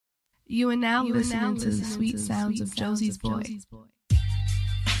You are now listening to the sweet sounds of Josie's Boy.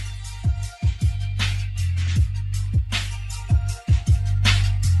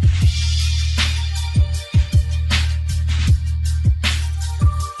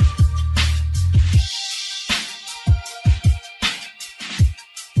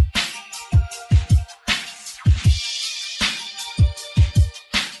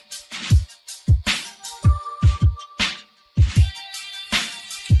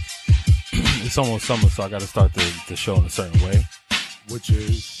 It's almost summer, so I got to start the show in a certain way. Which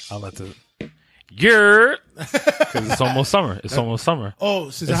is? I'll let the... Because it's almost summer. It's almost summer. Oh,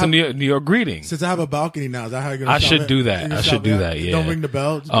 it's a New York greeting. Since I have a balcony now, is that how you're going to I should do that. I should do that, yeah. Don't ring the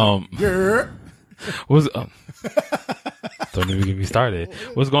bell. Don't even get me started.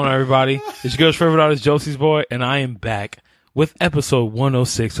 What's going on, everybody? It's your girl's favorite artist, Josie's Boy, and I am back with episode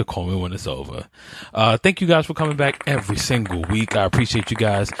 106 of Call Me When It's Over. Thank you guys for coming back every single week. I appreciate you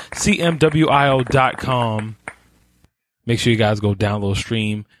guys. CMWIO.com. Make sure you guys go download,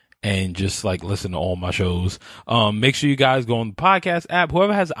 stream, and just listen to all my shows. Make sure you guys go on the podcast app.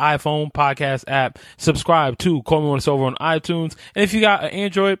 Whoever has an iPhone podcast app, subscribe to Call Me When It's Over on iTunes. And if you got an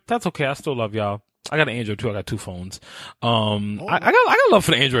Android, that's okay. I still love y'all. I got an Android too. I got two phones. I got love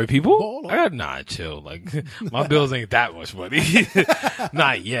for the Android people. Chill. My bills ain't that much money.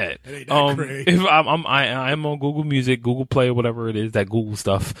 Not yet. If I am on Google Music, Google Play, whatever it is, that Google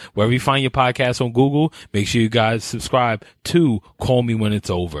stuff. Wherever you find your podcast on Google, make sure you guys subscribe to Call Me When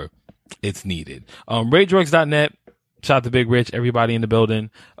It's Over. It's needed. RageWorks.net. Shout out to Big Rich, everybody in the building,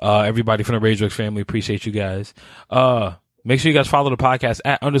 everybody from the RageWorks family. Appreciate you guys. Make sure you guys follow the podcast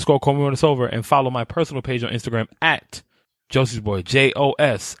at _Call Me When It's Over and follow my personal page on Instagram at Josie's Boy,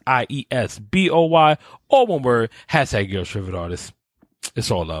 JOSIESBOY, all one word, hashtag Girls Favorite Artist. It's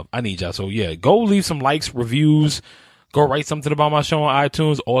all love. I need y'all. So yeah, go leave some likes, reviews, go write something about my show on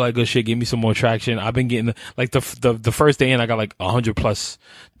iTunes, all that good shit. Give me some more traction. I've been getting the first day in, I got 100 plus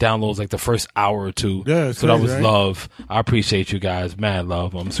downloads the first hour or two. Yeah, so crazy, that was right? Love. I appreciate you guys. Mad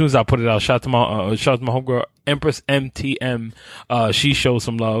love. As soon as I put it out, shout out to my homegirl Empress MTM. She showed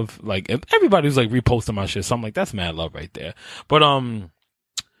some love. Everybody was reposting my shit. So I'm that's mad love right there. But I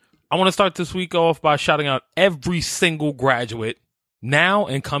want to start this week off by shouting out every single graduate now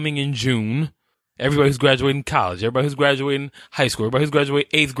and coming in June. Everybody who's graduating college, everybody who's graduating high school, everybody who's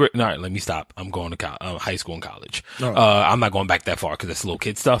graduating 8th grade. All right, let me stop. I'm going to high school and college. Right. I'm not going back that far because that's little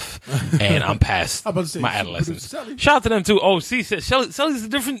kid stuff, and I'm past my adolescence. Shout out to them too. Oh, see, Shelly's a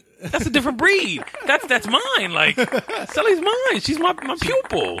different. That's a different breed. That's mine. Shelly's mine. She's my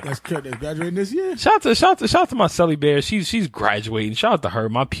pupil. That's graduating this year. Shout out to my Shelly Bear. She's graduating. Shout out to her,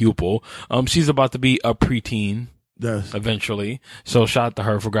 my pupil. She's about to be a preteen. Yes. Eventually. So shout out to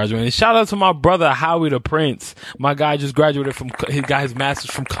her for graduating. And shout out to my brother, Howie the Prince. My guy just graduated he got his master's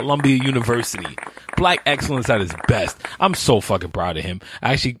from Columbia University. Black excellence at his best. I'm so fucking proud of him.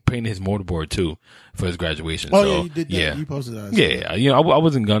 I actually painted his mortarboard too for his graduation. Oh, so, yeah, you did that. Yeah. You posted that. Yeah. I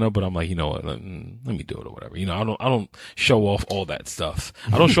wasn't gonna, but I'm you know what? Let me do it or whatever. I don't show off all that stuff.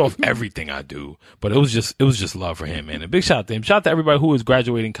 I don't show off everything I do, but it was just love for him, man. And big shout out to him. Shout out to everybody who is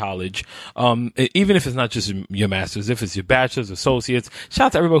graduating college. Even if it's not just your master's, if it's your bachelor's, associates, shout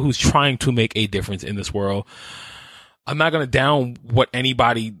out to everybody who's trying to make a difference in this world. I'm not going to down what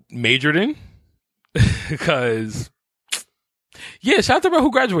anybody majored in because shout out to everybody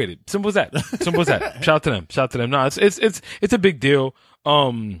who graduated. Simple as that. Shout out to them. No, it's a big deal.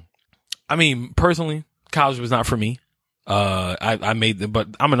 Personally, college was not for me. I made but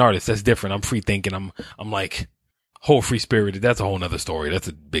I'm an artist. That's different. I'm free thinking. I'm whole free spirited. That's a whole nother story. That's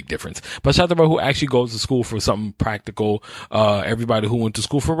a big difference. But shout out to everybody who actually goes to school for something practical. Everybody who went to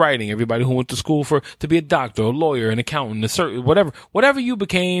school for writing, everybody who went to school to be a doctor, a lawyer, an accountant, whatever you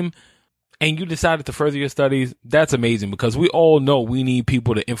became and you decided to further your studies. That's amazing because we all know we need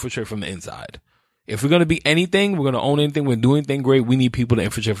people to infiltrate from the inside. If we're going to be anything, we're going to own anything, we're doing anything great, we need people to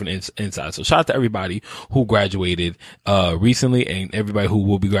infiltrate from the inside. So shout out to everybody who graduated, recently and everybody who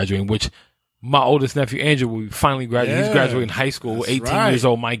will be graduating, which my oldest nephew, Andrew, will finally graduate. Yeah, he's graduating high school, 18 years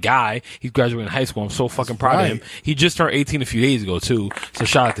old. My guy, he's graduating high school. I'm so fucking proud of him. He just turned 18 a few days ago, too. So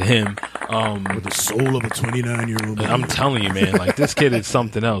shout out to him. With the soul of a 29-year-old man. I'm telling you, man, this kid is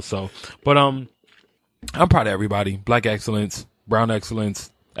something else. So, but, I'm proud of everybody. Black excellence, brown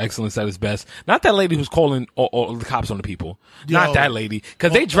excellence, excellence at its best. Not that lady who's calling all the cops on the people. Not that lady,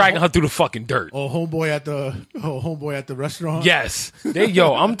 because they dragging her through the fucking dirt. Homeboy at the restaurant. Yes,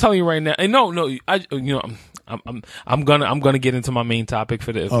 I'm telling you right now. And no, I'm gonna get into my main topic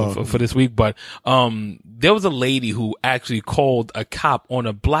for this week. But there was a lady who actually called a cop on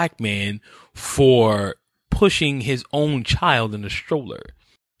a black man for pushing his own child in a stroller.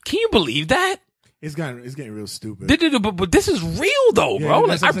 Can you believe that? It's getting real stupid. But this is real though, Yeah, bro.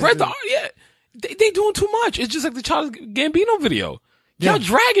 Like that's I've read the exactly- yeah. They doing too much. It's just like the Childish Gambino video. Y'all Yeah.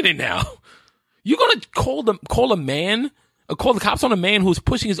 dragging it now. You're gonna call the cops on a man who's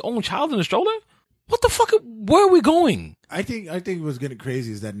pushing his own child in a stroller? What the fuck? Where are we going? I think what's getting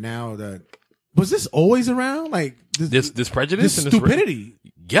crazy is that now that was this always around? Like This prejudice this and this stupidity.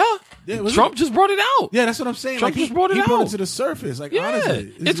 Yeah, Trump just brought it out. Yeah, that's what I'm saying. Trump Like just brought it he brought out. it to the surface. Like Yeah,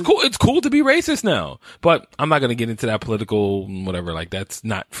 honestly, it's cool. It's cool to be racist now, but I'm not gonna get into that political whatever. Like that's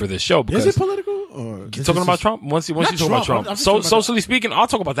not for this show. Because Is it political or you're talking about Trump? Once you talk about Trump, I'm just talking about socially speaking, I'll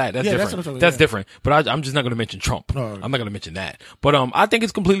talk about that. That's Yeah, that's different. what I'm talking That's about, different. But I'm just not going to mention Trump. Oh, okay. I'm not going to mention that. But I think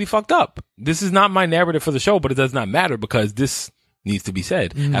it's completely fucked up. This is not my narrative for the show, but it does not matter because this needs to be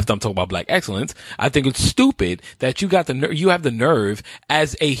said. After I'm talking about black excellence, I think it's stupid that you have the nerve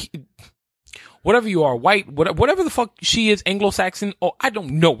as a whatever you are, white, whatever the fuck she is, Anglo-Saxon. Oh, I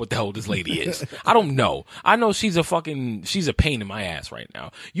don't know what the hell this lady is. I don't know. I know she's a pain in my ass right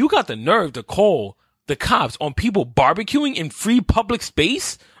now. You got the nerve to call the cops on people barbecuing in free public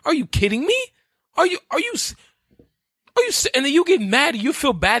space? Are you kidding me? Are you, and then you get mad and you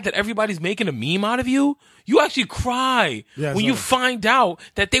feel bad that everybody's making a meme out of you? You actually cry when you find out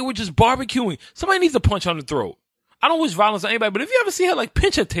that they were just barbecuing. Somebody needs a punch on the throat. I don't wish violence on anybody, but if you ever see her, like,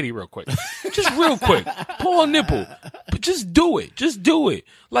 pinch her titty real quick. Just real quick. Pull her nipple. But just do it. Just do it.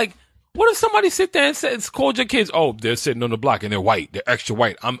 Like, what if somebody sit there and says, called your kids, oh, they're sitting on the block and they're white. They're extra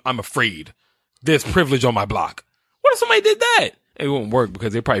white. I'm afraid. There's privilege on my block. What if somebody did that? It won't work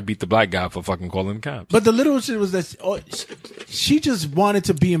because they probably beat the black guy for fucking calling the cops. But the little shit was that she just wanted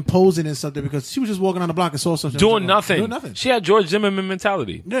to be imposing in something because she was just walking on the block and saw something. Doing nothing. Doing nothing. She had George Zimmerman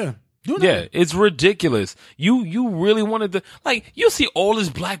mentality. Yeah. Yeah, it's ridiculous. You really wanted to, like, you see all this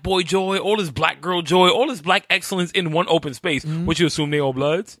black boy joy, all this black girl joy, all this black excellence in one open space. Would you assume they all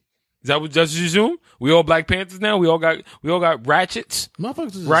bloods? Is that what you assume? We all Black Panthers now? We all got ratchets?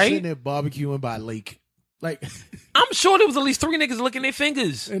 Motherfuckers was Right? sitting there barbecuing by a lake. Like, I'm sure there was at least 3 niggas licking their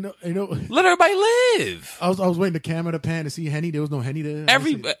fingers. ain't no, Let everybody live. I was waiting the camera to pan to see Henny. There was no Henny there.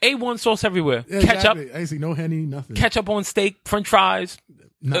 Every A1 sauce everywhere. Yeah, Ketchup. exactly. I ain't see no Henny, nothing. Ketchup on steak, French fries,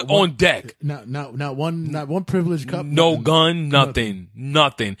 Not on deck. Not one privileged cup. No nothing. gun,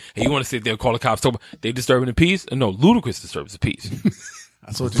 nothing. And you want to sit there and call the cops? They disturbing the peace? No, Ludacris disturbs the peace.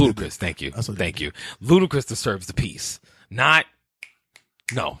 I saw what you did Ludacris, thank you. That's what Thank you. Ludacris disturbs the peace.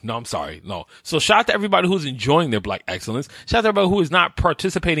 No, I'm sorry. No. So shout out to everybody who's enjoying their black excellence. Shout out to everybody who is not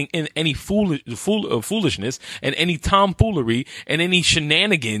participating in any foolishness and any tomfoolery and any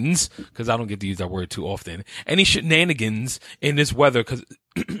shenanigans, because I don't get to use that word too often, any shenanigans in this weather because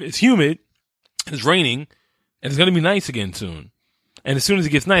it's humid, it's raining, and it's going to be nice again soon. And as soon as it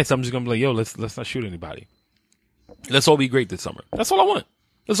gets nice, I'm just going to be like, yo, let's not shoot anybody. Let's all be great this summer. That's all I want.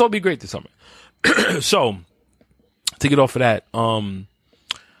 Let's all be great this summer. So, to get off of that,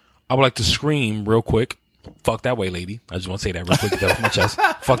 I would like to scream real quick. Fuck that way, lady. I just want to say that real quick. Get that off my chest.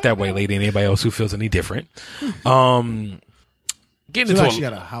 Fuck that way, lady, and anybody else who feels any different. Getting into she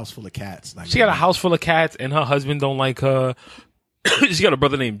got a house full of cats. Like, she got a house full of cats, and her husband don't like her. She got a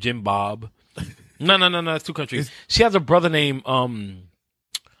brother named Jim Bob. No, it's 2 countries. She has a brother named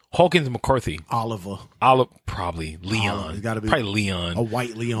Hawkins McCarthy. Oliver. Probably Leon. Oliver. It's gotta be probably Leon. A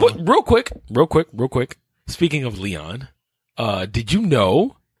white Leon. But real quick. Speaking of Leon, did you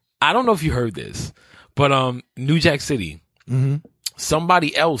know? I don't know if you heard this, but New Jack City,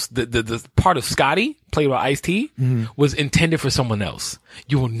 somebody else, the part of Scotty played by Ice-T was intended for someone else.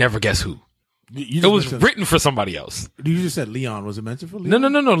 You will never guess who. It was written for somebody else. You just said Leon. Was it mentioned for Leon?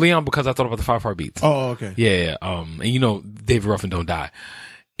 No, Leon, because I thought about the 5 Heartbeats. Oh, okay. Yeah. And you know, David Ruffin don't die.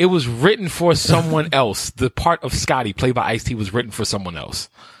 It was written for someone else. The part of Scotty played by Ice-T was written for someone else.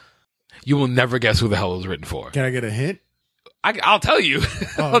 You will never guess who the hell it was written for. Can I get a hint? I'll tell you.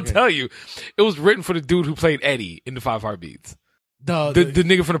 Oh, I'll tell you. It was written for the dude who played Eddie in the 5 Heartbeats. The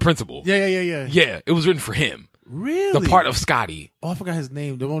nigga from The Principal. Yeah. Yeah, it was written for him. Really? The part of Scotty. Oh, I forgot his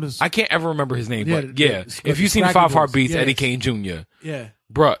name. The one is. I can't ever remember his name, Yeah, but yeah. the If you've seen the Scraggly 5 Heartbeats, Boys. Eddie Yes. Kane Jr. Yeah.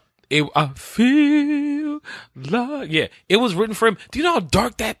 Bruh, I feel like, yeah, it was written for him. Do you know how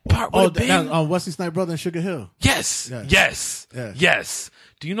dark that part would Oh, have been? that, Wesley Snipes' brother in Sugar Hill. Yes. Yeah. Yes. Yeah. Yes.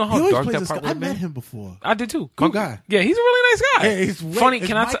 Do you know He how always dark plays that this part guy. would I have met been? him before. I did too. Good guy. Yeah, he's a really nice guy. Yeah, he's funny. It's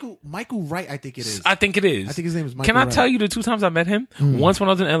Can I tell? Michael Wright, I think it is. I think it is. I think his name is Michael Can I Wright. tell you the 2 times I met him? Once when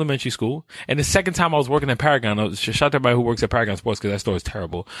I was in elementary school, and the second time I was working at Paragon. Shout out to everybody who works at Paragon Sports because that store is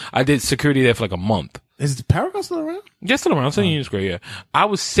terrible. I did security there for like a month. Is Paragon still around? Yeah, still around. Still in Union Square, yeah. I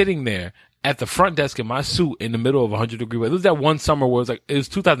was sitting there at the front desk in my suit in the middle of 100-degree weather. It was that one summer where it was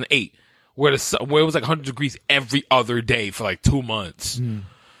 2008, where it was like 100 degrees every other day for like 2 months.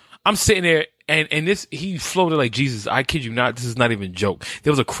 I'm sitting there and he floated like Jesus. I kid you not. This is not even a joke.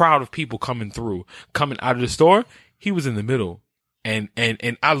 There was a crowd of people coming out of the store. He was in the middle. And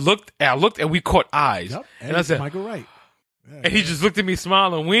I looked and we caught eyes. Yep. And I said, Michael Wright. Yeah, and he just looked at me,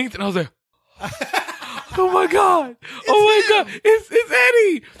 smiled and winked. And I was like, oh my God. It's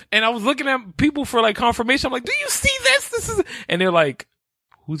Eddie. And I was looking at people for like confirmation. I'm like, do you see this? This is, and they're like,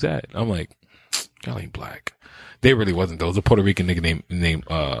 who's that? I'm like, y'all ain't black. They really wasn't. There was a Puerto Rican nigga named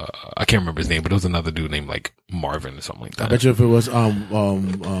I can't remember his name, but it was another dude named like Marvin or something like that. I bet you if it was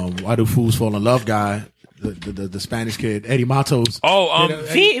Why Do Fools Fall in Love guy, the Spanish kid, Eddie Matos. Oh, that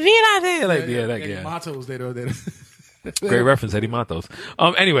Eddie Matos, they great reference, Eddie Matos.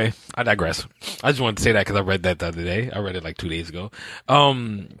 Anyway, I digress. I just wanted to say that because I read that the other day. I read it like 2 days ago.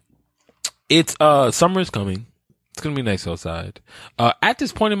 It's summer is coming. It's gonna be nice outside. At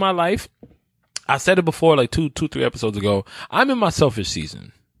this point in my life, I said it before, like 3 episodes ago. I'm in my selfish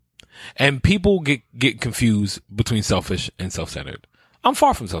season, and people get confused between selfish and self-centered. I'm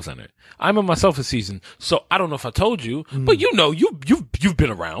far from self-centered. I'm in my selfish season, so I don't know if I told you, but you know, you've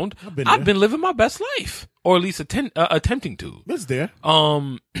been around. I've been living my best life, or at least attempting to. It's there.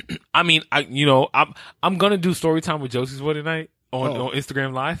 I mean, I'm gonna do story time with Josie's boy tonight. On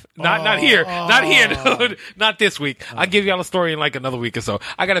Instagram Live. Not here, dude. Not this week. I'll give y'all a story in like another week or so.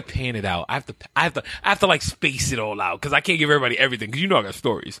 I gotta pan it out. I have to like space it all out because I can't give everybody everything because you know I got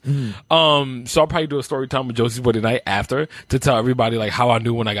stories. So I'll probably do a story time with Josie's boy tonight after to tell everybody like how I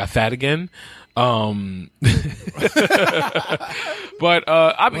knew when I got fat again. But I mean,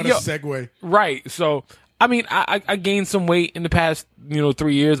 what a segue. Right. So I mean, I gained some weight in the past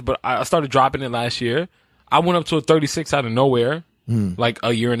 3 years, but I started dropping it last year. I went up to a 36 out of nowhere, like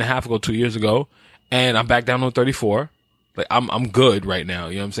a year and a half ago, 2 years ago, and I'm back down to a 34. Like I'm good right now.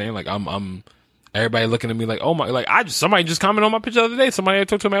 You know what I'm saying? Like I'm everybody looking at me like, oh my, like somebody just commented on my picture the other day. Somebody I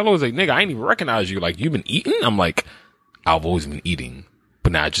talked to my was like, nigga, I ain't even recognize you. Like, you've been eating? I'm like, I've always been eating,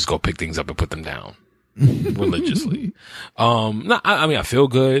 but now I just go pick things up and put them down religiously. No, I mean, I feel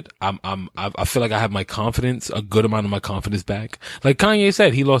good. I feel like I have my confidence, a good amount of my confidence back. Like Kanye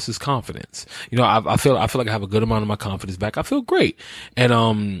said, he lost his confidence. I feel like I have a good amount of my confidence back. I feel great. And,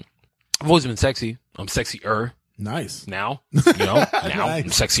 I've always been sexy. I'm sexier. Nice. Now, now nice. I'm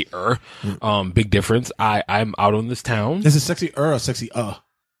sexier. Big difference. I'm out on this town. Is it sexier or sexy?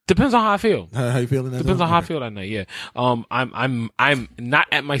 Depends on how I feel. How you feeling? Depends on how I feel that night. Yeah. I'm not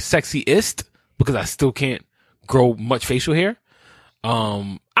at my sexiest, because I still can't grow much facial hair.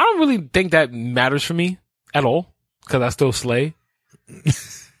 I don't really think that matters for me at all, because I still slay.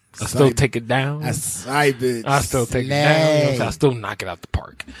 I still take it down. I still take it down. I still knock it out the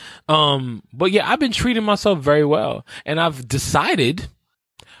park. But yeah, I've been treating myself very well, and I've decided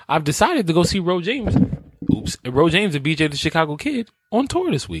to go see Ro James. Ro James and BJ the Chicago Kid on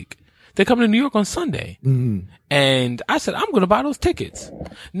tour this week. They're coming to New York on Sunday, and I said I'm going to buy those tickets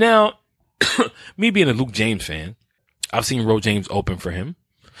now. Me being a Luke James fan, I've seen Ro James open for him.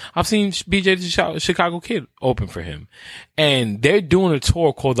 I've seen BJ the Chicago Kid open for him. And they're doing a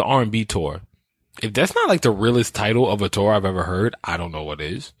tour called the R&B Tour. If that's not like the realest title of a tour I've ever heard, I don't know what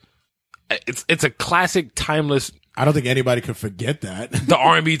is. It's a classic, timeless. I don't think anybody could forget that. The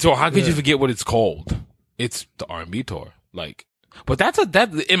R&B Tour. How could you forget what it's called? It's the R&B Tour. Like, but that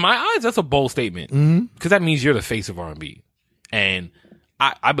in my eyes, that's a bold statement. Because that means you're the face of R&B. And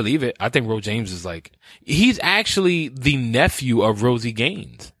I believe it. I think Ro James is he's actually the nephew of Rosie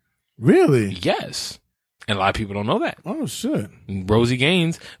Gaines. Really? Yes. And a lot of people don't know that. Oh, shit. Rosie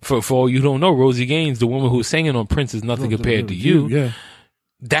Gaines, for all you don't know, Rosie Gaines, the woman who was singing on Prince Is Nothing Compared to You. Yeah.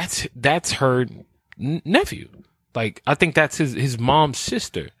 That's her nephew. Like, I think that's his mom's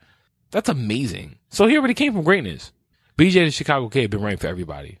sister. That's amazing. So he already came from greatness. BJ the Chicago Kid been writing for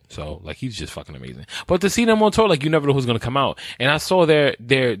everybody. So, he's just fucking amazing. But to see them on tour, you never know who's going to come out. And I saw their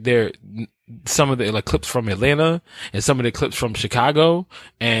some of the clips from Atlanta and some of the clips from Chicago.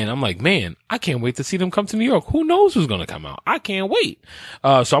 And I'm like, man, I can't wait to see them come to New York. Who knows who's going to come out? I can't wait.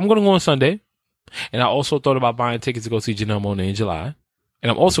 So I'm going to go on Sunday. And I also thought about buying tickets to go see Janelle Monáe in July.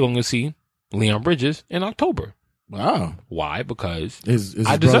 And I'm also going to see Leon Bridges in October. Wow. Why? Because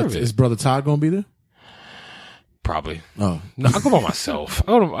I deserve it. Is Brother Todd going to be there? Probably. Oh. No, I go by myself.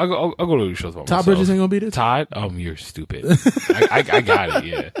 I go to the shows by myself. Todd Bridges ain't gonna be there? Todd? You're stupid. I got it,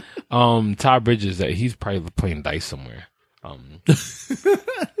 yeah. Todd Bridges, he's probably playing dice somewhere.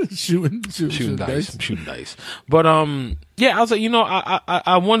 Shooting dice. I'm shooting dice. But, yeah, I was like,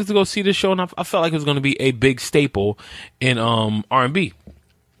 I wanted to go see this show, and I felt like it was going to be a big staple in, R&B.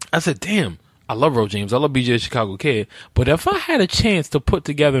 I said, damn, I love Ro James. I love BJ Chicago Kid. But if I had a chance to put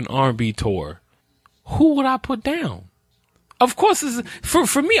together an R&B tour, who would I put down? Of course,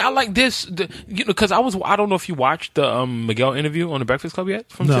 for me, I like this, because I don't know if you watched the Miguel interview on the Breakfast Club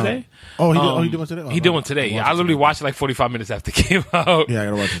yet from today. Oh, he did one today. He did one today. Yeah, I literally watched it like 45 minutes after it came out. Yeah, I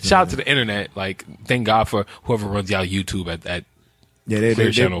gotta watch it. Shout out to the internet. Like, thank God for whoever runs y'all YouTube at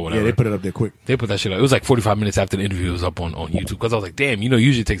Clear Channel or whatever. Yeah, they put it up there quick. They put that shit up. It was like 45 minutes after the interview was up on YouTube, because I was like, damn,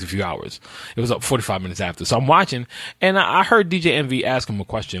 usually it takes a few hours. It was up 45 minutes after. So I'm watching, and I heard DJ Envy ask him a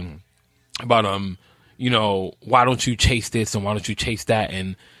question about why don't you chase this and why don't you chase that?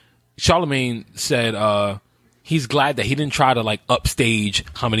 And Charlemagne said he's glad that he didn't try to like upstage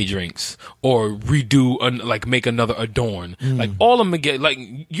How Many Drinks or redo like make another Adorn. Like all of Miguel, like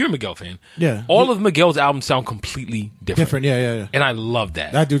you're a Miguel fan. Yeah. All of Miguel's albums sound completely different. Yeah. And I love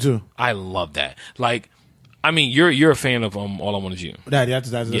that. I do too. I love that. Like, I mean, you're a fan of All I Want Is You. That's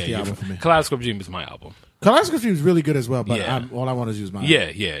the album for me. Kaleidoscope Dream is my album. Kaleidoscope Dream is really good as well, but Yeah. All I Want Is You is mine.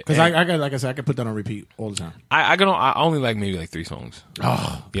 Yeah. Because I got, like I said, I can put that on repeat all the time. I only like maybe like 3 songs.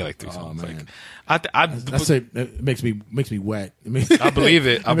 Oh, Yeah, like 3 songs. man. Like, It makes me wet. I believe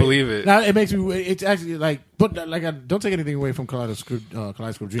it. I believe it. Now it makes me. It's actually like, but like, I don't take anything away from Kaleidoscope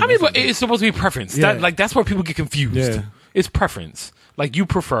Dream. I mean, but it's supposed to be preference. Yeah. That's where people get confused. Yeah. It's preference. Like, you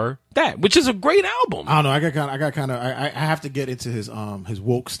prefer that, which is a great album. I don't know. I have to get into his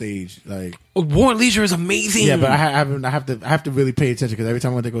woke stage. Like, War and Leisure is amazing. yeah, but I have to really pay attention, because every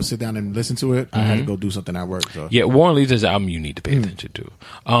time I want to go sit down and listen to it, I have to go do something at work. So. Yeah, War and Leisure is an album you need to pay attention to.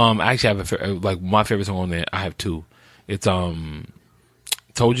 I actually have like my favorite song on there. I have 2. It's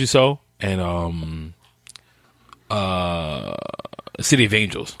Told You So and City of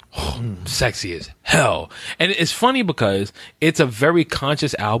Angels. Sexy as hell. And it's funny because it's a very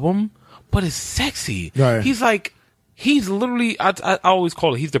conscious album, but it's sexy. Right. He's literally, I always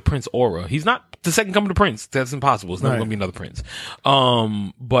call it, he's the Prince aura. He's not the second coming of Prince. That's impossible. It's never going to be another Prince.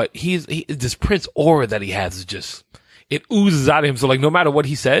 But this Prince aura that he has is just, it oozes out of him. So like, no matter what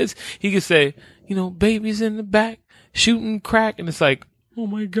he says, he can say, baby's in the back shooting crack. And it's like, oh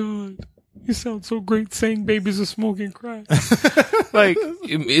my God. You sound so great saying babies are smoking crack. Like,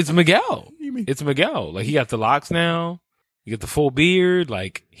 it's Miguel. It's Miguel. Like, he got the locks now. You get the full beard.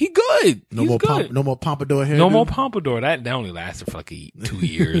 Like, he good. He's good. No more pompadour hair. No more pompadour. That only lasted for like 2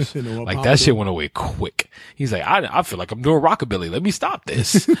 years. Like, pompadour. that shit went away quick. He's like, I feel like I'm doing rockabilly. Let me stop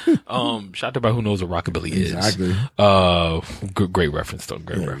this. Shout out to everybody who knows what rockabilly is. Exactly. Great reference though.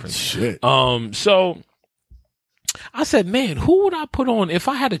 Great reference. Shit. So I said, man, who would I put on if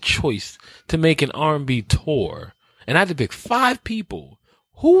I had a choice to make an R&B tour and I had to pick 5 people?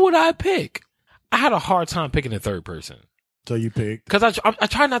 Who would I pick? I had a hard time picking a third person. So you picked? Because I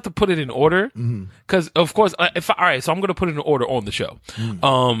try not to put it in order. Because of course, all right, so I'm gonna put it in order on the show.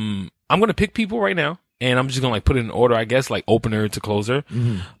 I'm gonna pick people right now, and I'm just gonna like put it in order, I guess, like opener to closer.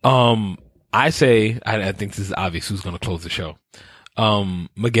 I say, I think this is obvious who's gonna close the show.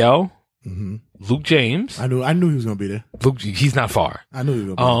 Miguel. Luke James. I knew he was gonna be there. He's not far. I knew he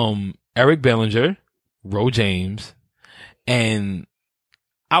was gonna be there. Eric Bellinger, Ro James, and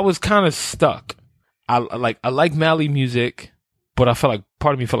I was kind of stuck. I like Mally music, but I felt like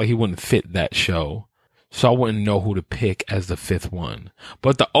part of me felt like he wouldn't fit that show, so I wouldn't know who to pick as the 5th one.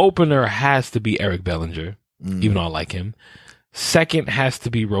 But the opener has to be Eric Bellinger, even though I like him. Second has to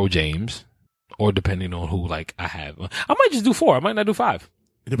be Ro James, or depending on who like I have. I might just do 4. I might not do 5.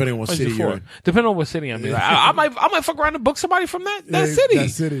 Depending on what city you're in. Depending on what city I'm in. I might fuck around and book somebody from that city. That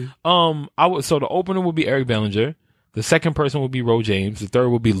city. So the opener would be Eric Bellinger. The second person would be Ro James. The third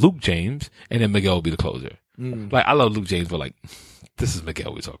would be Luke James, and then Miguel would be the closer. Like, I love Luke James, but like, this is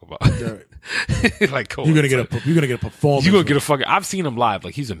Miguel we talk about. Like, cool. You're gonna get a performance. You're gonna get a fucking. I've seen him live.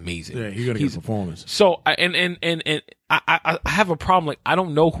 Like, he's amazing. Yeah, you're gonna get a performance. So I have a problem. Like, I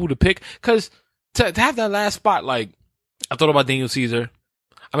don't know who to pick, because to have that last spot, like, I thought about Daniel Caesar.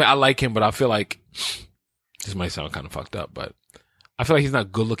 I mean, I like him, but I feel like this might sound kind of fucked up, but I feel like he's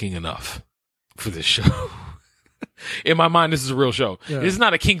not good looking enough for this show. In my mind, this is a real show. Yeah. This is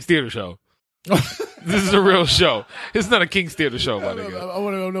not a King's Theater show. This is a real show. It's not a King's Theater show, my nigga. I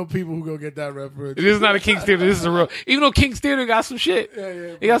want to know people who go get that reference. This is not a King's Theater. This is a real. Even though King's Theater got some shit,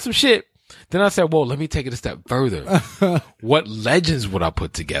 it got some shit. Then I said, well, let me take it a step further. What legends would I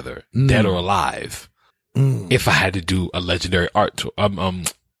put together, dead or alive, if I had to do a legendary R&B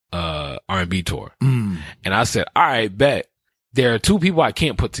tour? And I said, all right, bet. There are 2 people I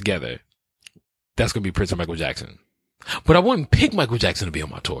can't put together. That's going to be Prince and Michael Jackson. But I wouldn't pick Michael Jackson to be on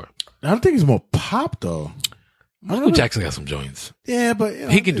my tour. I don't think he's more pop, though. Michael Jackson got some joints. Yeah,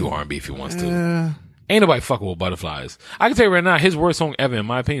 but he can do R&B if he wants to. Ain't nobody fucking with butterflies. I can tell you right now, his worst song ever, in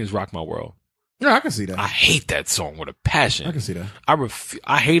my opinion, is Rock My World. Yeah, I can see that. I hate that song with a passion. I can see that.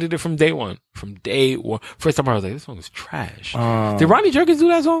 I hated it from day one. From day one. First time I was like, this song is trash. Did Rodney Jerkins do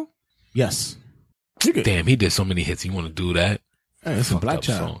that song? Yes. Damn, he did so many hits. You want to do that? Hey, it's a Fucked Black up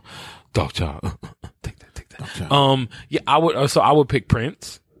Child. song. Dark Child. Take that. Dark Child. Yeah, I would. So I would pick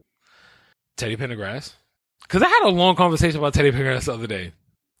Prince, Teddy Pendergrass, because I had a long conversation about Teddy Pendergrass the other day.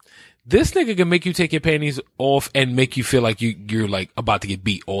 This nigga can make you take your panties off and make you feel like you're like about to get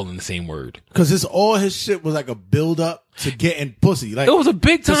beat all in the same word. Because all his shit was like a build up to getting pussy. Like It was a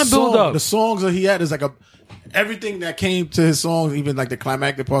big time build up. The songs that he had is like everything that came to his songs, even like the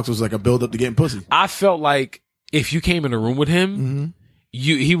climactic parts, was like a build up to getting pussy. I felt like if you came in a room with him, Mm-hmm.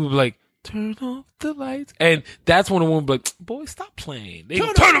 he would be like, turn off the lights. And that's when the woman would be like, boy, stop playing. They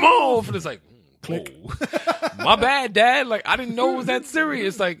turn them off. And it's like, click. My bad, Dad. Like, I didn't know it was that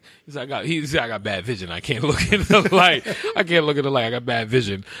serious. Like, I got bad vision. I can't look at the light. I got bad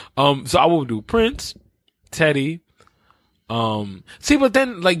vision. So I will do Prince, Teddy. See, but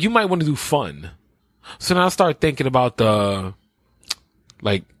then, like, you might want to do fun. So now I start thinking about the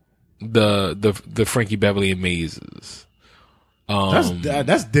Frankie Beverly and Mazes.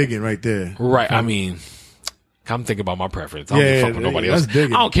 That's digging right there. Right. I mean, I'm thinking about my preference. I don't give a fuck what nobody else. I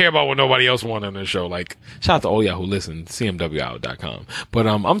don't care about what nobody else wanted on the show. Like, shout out to all y'all who listen, cmwout.com. But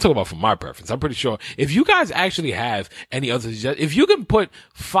I'm talking about from my preference. I'm pretty sure if you guys actually have any other suggestions, if you can put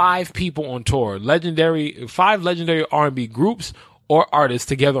 5 people on tour, 5 legendary R&B groups or artists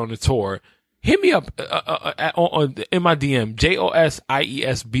together on the tour, hit me up in my DM,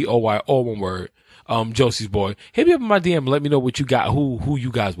 JOSIESBOY, all one word. Josie's Boy. Hit me up in my DM. Let me know what you got, who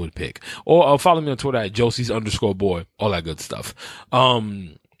you guys would pick. Or follow me on Twitter at Josie's_boy. All that good stuff. I'll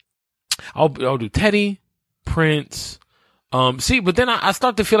do Teddy, Prince. But then I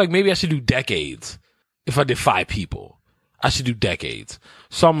start to feel like maybe I should do decades. If I did 5 people, I should do decades.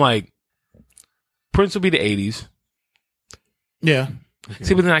 So I'm like, Prince will be the 80s. Yeah.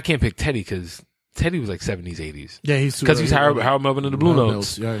 See, but then I can't pick Teddy because Teddy was like 70s, 80s. Yeah, he's because he's Harold Melvin and the Blue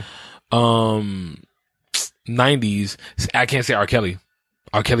Notes. Yeah. 90s, I can't say R. Kelly.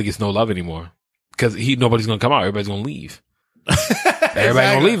 R. Kelly gets no love anymore because nobody's gonna come out. Everybody's gonna leave.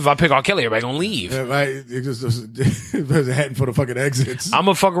 Everybody's gonna leave. If I pick R. Kelly, everybody's gonna leave. Yeah, right. It's just heading for the fucking exits. I'm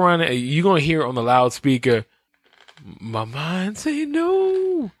gonna fuck around. You're gonna hear on the loudspeaker, my mind say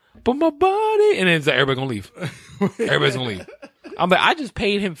no, but my body, and then it's like, everybody gonna leave. Everybody's gonna leave. I'm like, I just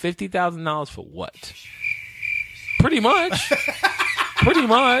paid him $50,000 for what? Pretty much.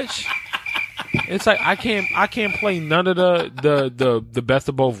 It's like I can't play none of the best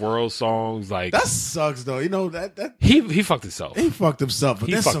of both worlds songs. Like, that sucks though. You know that he fucked himself. He fucked himself. But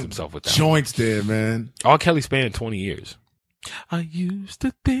He there's fucked some himself with that joints there, man. R. Kelly spanned 20 years. I used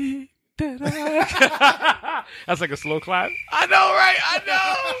to think that I That's like a slow clap. I know, right? I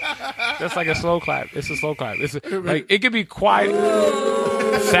know. That's like a slow clap. It's a slow clap. It's like it could be quiet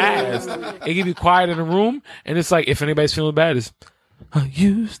fast. It can be quiet in a room, and it's like if anybody's feeling bad, it's I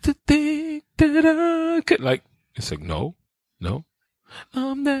used to think that I could. Like, it's like, no.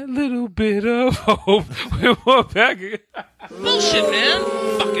 I'm that little bit of hope. We're back. Bullshit, man.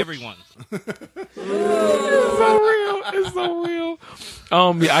 Fuck everyone. It's so real.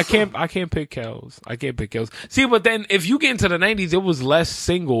 Yeah, I can't pick Kels. See, but then if you get into the 90s, it was less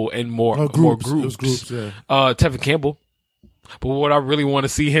single and more groups. It was groups, yeah. Tevin Campbell. But would I really want to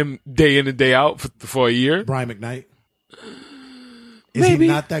see him day in and day out for a year? Brian McKnight. Is Maybe.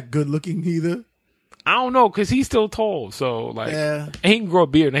 he not that good looking either? I don't know, because he's still tall. So, like, Yeah. and he can grow a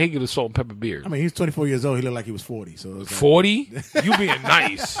beard. And he can get a salt and pepper beard. I mean, he's 24 years old. He looked like he was 40. So it was like, 40? You being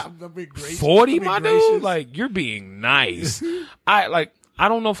nice. I'm being gracious. 40, I'm being my gracious. dude? Like, you're being nice. I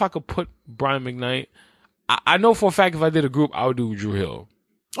don't know if I could put Brian McKnight. I know for a fact if I did a group, I would do Drew Hill.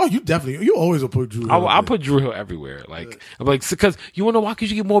 Oh, you always will put Drew Hill. I'll put Drew Hill everywhere. Like, I'm like, because you want to know why?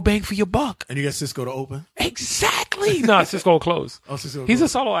 Because you get more bang for your buck. And you get Cisco to open? Exactly. No, Cisco will close. Oh, Cisco He's will a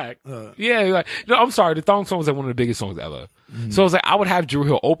solo act. Yeah. Like, no, I'm sorry. The thong song was like one of the biggest songs ever. So it's like, I would have Drew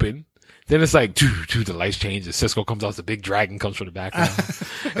Hill open. Then it's like, the lights change and Cisco comes out. The big dragon comes from the background.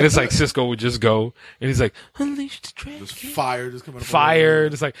 And it's like Cisco would just go. And he's like, unleash the dragon. Just fire just coming up. Fire.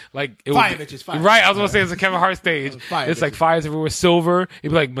 It's like it Fire, would, bitches, fire. Right. I was going to say it's a Kevin Hart stage. Fire, it's like bitches. fires everywhere. Silver.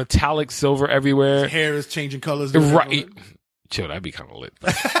 It'd be like metallic silver everywhere. Hair is changing colors. Right. Chill. That'd be kind of lit.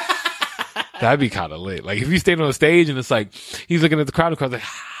 That'd be kind of lit. Like if you stayed on a stage and it's like, he's looking at the crowd like,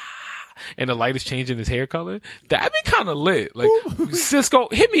 and the light is changing his hair color. That'd be kind of lit. Like Cisco,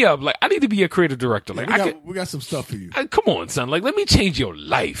 hit me up. Like I need to be a creative director. Like we got some stuff for you. Come on, son. Like let me change your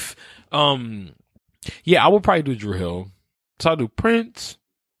life. Yeah, I would probably do Drew Hill. So I'll do Prince,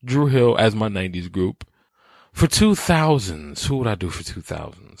 Drew Hill as my 90s group. For 2000s, who would I do for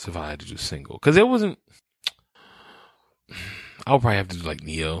 2000s if I had to do single? Because it wasn't. I would probably have to do like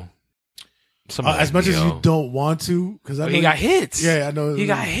Neo. As much as you don't want to, because I know he got hits. Yeah, I know he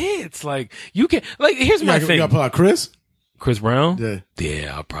got hits. Like you can. Like here's my thing. You got to pull out Chris Brown.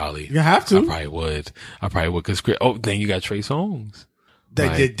 Yeah, I'll probably. You have to. I probably would. Because Chris. Oh, then you got Trey Songz. They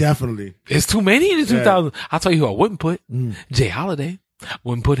did definitely. It's too many in the 2000s. I'll tell you who I wouldn't put. Jay Holiday.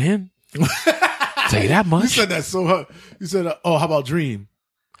 Wouldn't put him. Tell you that much. You said that so hard. You said, how about Dream?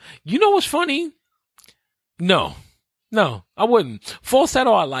 You know what's funny? No, I wouldn't.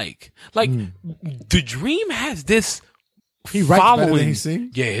 Falsetto I like. Like, The Dream has this he writes following. Better than he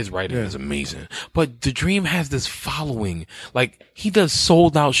sings? Yeah, his writing is amazing. But The Dream has this following. Like, he does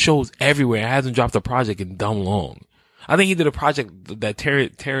sold out shows everywhere. Hasn't dropped a project in dumb long. I think he did a project, that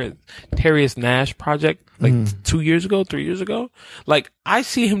Terrius Nash project, like 3 years ago. Like, I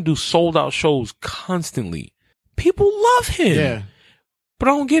see him do sold out shows constantly. People love him. Yeah. But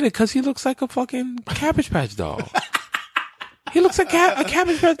I don't get it because he looks like a fucking Cabbage Patch doll. He looks like a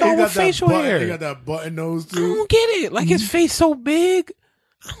Cabbage Patch doll with facial hair. He got that button nose too. I don't get it. Like, his face so big.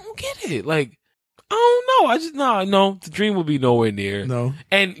 I don't get it. Like, I don't know. I just, no, The Dream will be nowhere near. No.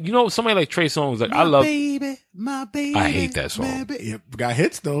 And, somebody like Trey Songz, like, My baby. I hate that song. Yeah, got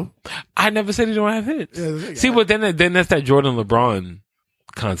hits though. I never said he don't have hits. Yeah, see, but then that's that Jordan LeBron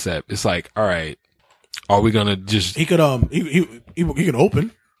concept. It's like, all right, are we gonna just he could he could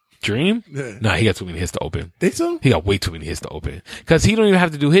open Dream? Yeah. Nah, he got too many hits to open. Think so? He got way too many hits to open because he don't even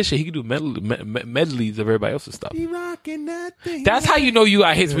have to do his shit. He can do medleys of everybody else's stuff. He rocking that thing. That's how you know you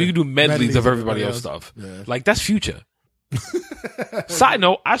got hits when you can do medleys of everybody else's stuff. Yeah. Like, that's Future. Side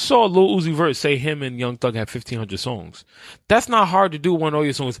note, I saw Lil Uzi Vert say him and Young Thug have 1,500 songs. That's not hard to do when all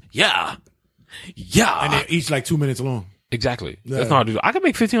your songs, yeah. And they're each like 2 minutes long. Exactly. Yeah. That's not hard to do. I can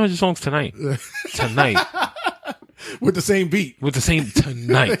make 1,500 songs tonight. With the same beat.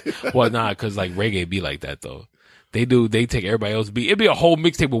 Tonight. Well, because like reggae be like that though. They take everybody else's beat. It'd be a whole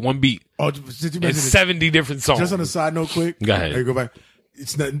mixtape with one beat. Oh, did you and 70 different songs. Just on a side note quick. Go ahead. Go back.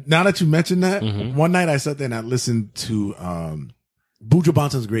 It's now that you mentioned that, Mm-hmm. one night I sat there and I listened to Buju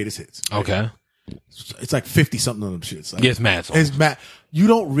Banton's greatest hits. Right? Okay. It's like 50 something of them shits. Like, Yes, mad songs. It's mad. You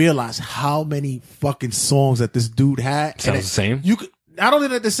don't realize how many fucking songs that this dude had. Sounds the same? You could. I don't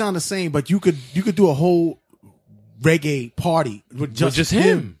think that they sound the same, but you could do a whole reggae party with just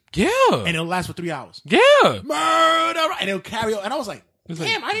him. Yeah. And it'll last for 3 hours. Yeah. Murder, and it'll carry on. And I was like,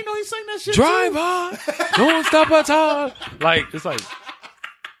 damn, I didn't know he sang that shit. Drive too. high. Don't stop at all. Like, it's like,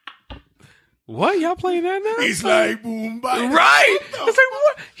 what? Y'all playing that now? He's like, boom, bye. Right. It's like,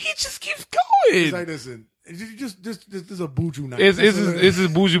 what? He just keeps going. He's like, listen, this is a Buju night. This is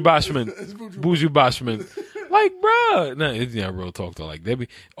Buju Bashman. It's Buju Bashman. Like, bruh. No, it's real talk though. Like, they be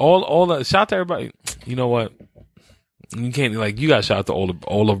all the shout to everybody. You know what? You can't, like, you got shout out to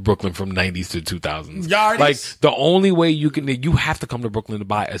all of Brooklyn from 90s to 2000s. Yardies. Like, the only way you have to come to Brooklyn to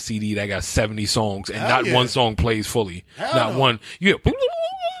buy a CD that got 70 songs and Hell not one song plays fully. Hell not no. one. Yeah.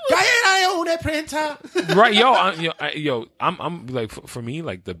 I own that printer. Right, I'm like, for me,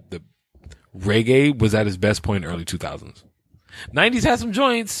 like, the reggae was at its best point in early 2000s. 90s had some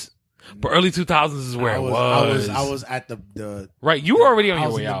joints, but early 2000s is where it was. I was at the right. You were already on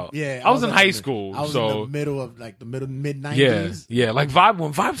your way in the- out. Yeah, I was in at high the- school. I was so in the middle of like mid 90s. yeah. Like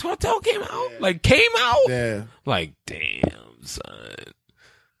when Vibes Cartel came out, Yeah. like, damn, son.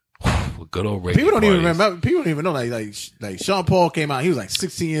 Good old reggae. People don't even parties. remember. People don't even know. Like Sean Paul came out. He was like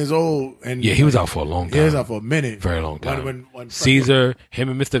 16 years old, and Yeah, he was out for a long time. He was out for a minute, Very long time. When Caesar, him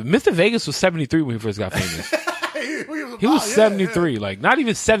and Mr. Vegas was 73 when he first got famous. He was 73, like not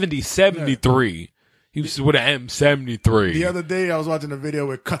even 70, 73. He was with an M, 73. The other day, I was watching a video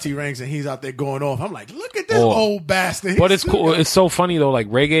with Cutty Ranks, and he's out there going off. I'm like, look at this old bastard. But it's cool. It's so funny though. Like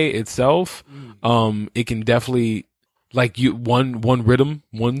reggae itself, it can definitely like one rhythm,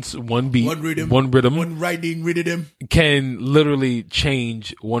 one beat, one writing rhythm. can literally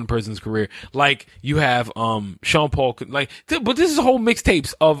change one person's career. Like you have Sean Paul, but this is whole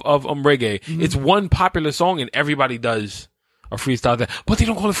mixtapes of reggae. Mm-hmm. It's one popular song and everybody does a freestyle there, but they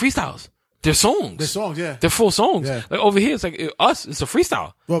don't call it freestyles. They're songs. They're songs, yeah. They're full songs. Yeah. Like over here, it's like us. It's a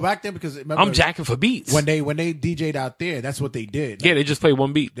freestyle. Well, back then, because remember, I'm jacking for beats. when they DJ'd out there, that's what they did. Yeah, they just play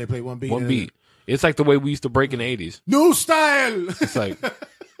one beat. They played one beat. One beat. It's like the way we used to break in the 80s. New style. It's like,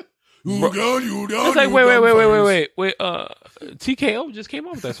 You done. it's like, wait. TKO just came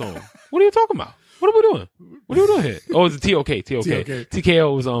out with that song. What are you talking about? What are we doing? What are you doing here? Oh, it's a TOK.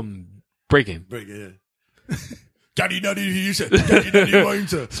 TKO was breaking. Break it. Yeah. Daddy, you said.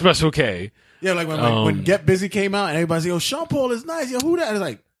 Daddy, Special K. yeah, like when Get Busy came out and everybody said, "Oh, Sean Paul is nice." Yo, who that? It's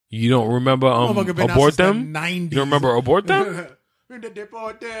like, You don't remember Motherfucker been out Abort since the Them? 90s. You don't remember Abort Them?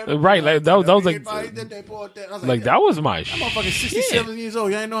 Right, like that was like that was my That shit. motherfucker 67 years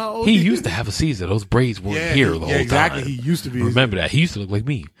old. You ain't know how old He used to have a Caesar. Those braids weren't here the whole exactly. time. He used to be. Remember that. He used to look like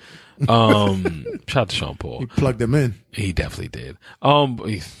me. Shout out to Sean Paul. He plugged them in. He definitely did.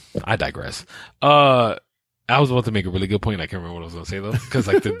 I digress. I was about to make a really good point. I can't remember what I was going to say though, because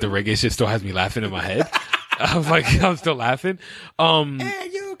like the reggae shit still has me laughing in my head. I was like, I'm still laughing.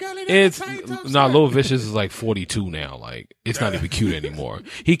 It's Lil Vicious is like 42 now. Like it's not even cute anymore.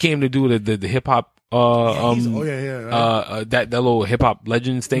 He came to do the hip hop. That little hip hop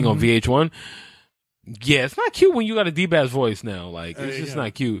legends thing on VH1. Yeah, it's not cute when you got a deep ass voice now. Like it's just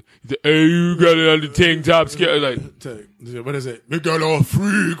not cute. Hey, you got it on the tank top scale. Like what is it? We got a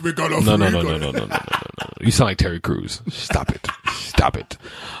freak. We got a no. freak. You sound like Terry Crews. Stop it.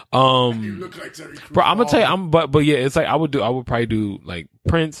 You look like Terry Crews. Bro, I'm gonna tell you. But yeah, it's like I would probably do like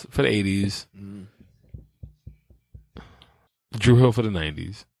Prince for the 80s, Dru Hill for the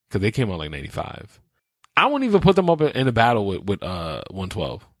 90s because they came out like 95. I wouldn't even put them up in a battle with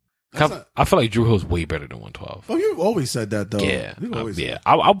 112. I feel like Dru Hill's way better than 112. Oh, you've always said that though. Yeah, yeah.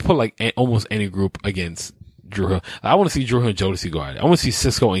 I'll put like almost any group against Dru Hill. I want to see Dru Hill and Jodeci go at it. I want to see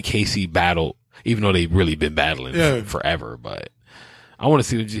Cisco and Casey battle, even though they've really been battling forever. But I want to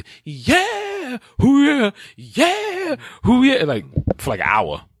see them just, like for like an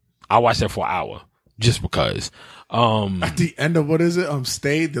hour. I watched that for an hour just because. At the end of what is it?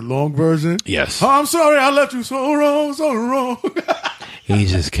 Stayed the long version. Yes. Oh, I'm sorry, I left you so wrong. He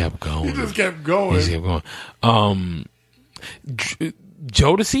just kept going.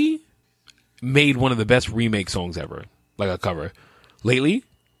 Jodeci made one of the best remake songs ever, like a cover. Lately,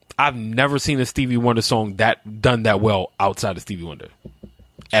 I've never seen a Stevie Wonder song done that well outside of Stevie Wonder,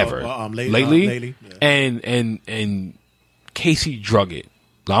 ever. Lately, yeah. And Casey drug it.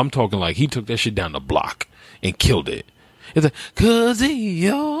 I'm talking like he took that shit down the block and killed it. It's like, 'cause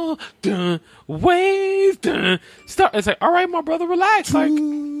you're done, wave done, start. It's like, all right, my brother, relax. Like,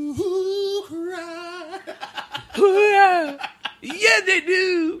 yeah, they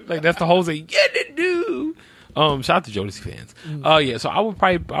do. Like, that's the whole thing. Yeah, they do. Shout out to Jodeci fans. Yeah, so I'll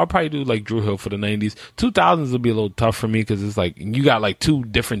probably do like Dru Hill for the 90s. 2000s will be a little tough for me because it's like, you got like two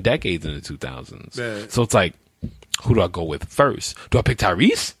different decades in the 2000s. Yeah. So it's like, who do I go with first? Do I pick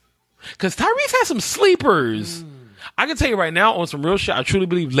Tyrese? Because Tyrese has some sleepers. I can tell you right now, on some real shit, I truly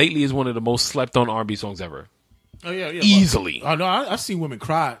believe Lately is one of the most slept on R&B songs ever. Oh yeah. Easily. Oh no, I've seen women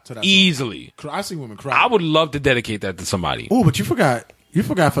cry to that. Easily. I've seen women cry. I would love to dedicate that to somebody. Oh, but you forgot for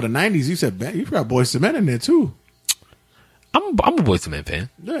the 90s. You said you forgot Boyz II Men in there too. I'm a Boyz II Men fan.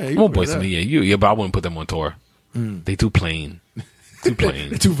 Yeah, I'm a Boyz II Men. Yeah, but I wouldn't put them on tour. They too plain. Too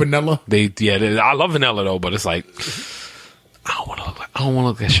plain. Too vanilla. I love vanilla though, but it's like I don't want to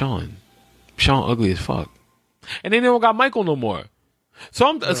look like Sean. Sean ugly as fuck. And they never got Michael no more.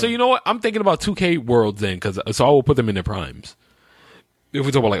 So so you know what? I'm thinking about 2K worlds then, so I will put them in their primes. If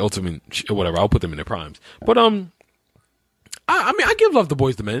we talk about like Ultimate or whatever, I'll put them in their primes. But I mean, I give love to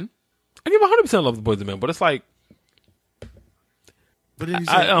Boyz II Men. I give 100% love to Boyz II Men. But it's like, but then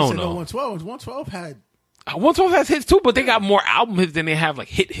I don't know. 112. 112 has hits too, but they got more album hits than they have like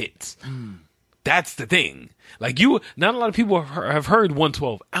hits. That's the thing. Like not a lot of people have heard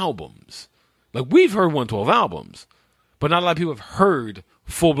 112 albums. Like we've heard 112 albums, but not a lot of people have heard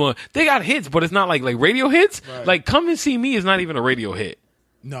full blown. They got hits, but it's not like radio hits. Right. Like Come and See Me is not even a radio hit.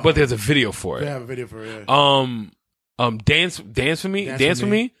 No, but there's a video for it. They have a video for it. Yeah. Dance for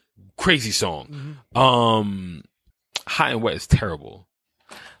me, crazy song. Hot and Wet is terrible.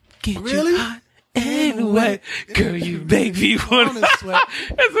 Get really? You hot and wet, girl, you make me want to sweat.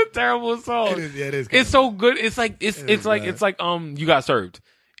 It's a terrible song. It is. It's so good. It's like You Got Served.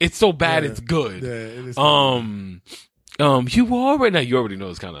 It's so bad, it's good. Yeah, it is. You already know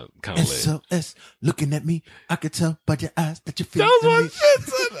it's kind of lit. SOS, looking at me, I could tell by your eyes that you feel me.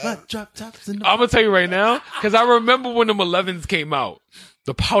 My drop tops and I'm gonna tell you right now, because I remember when them 11s came out,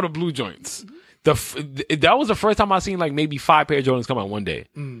 the powder blue joints. That was the first time I seen like maybe 5 pair of Jordans come out one day,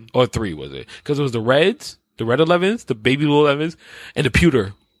 or 3 was it? Because it was the reds, the red 11s, the baby blue 11s, and the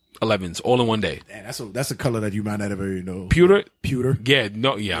pewter 11s all in one day. Man, that's a color that you might not ever know. Pewter? Yeah, I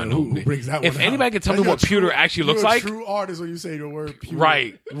know. Who brings that one if anybody can tell me what pewter actually looks like. You're a true artist when you say the word pewter.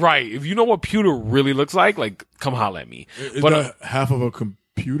 Right. If you know what pewter really looks like come holler at me. Is that half of a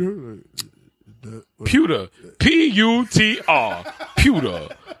computer? Pewter. P-U-T-R. Pewter.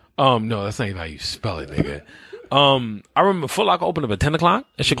 No, that's not even how you spell it, nigga. I remember Foot Locker opened up at 10 o'clock.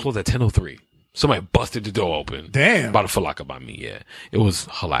 That shit closed at 10:03. Somebody busted the door open. Damn. About a Foot Locker by me, yeah. It was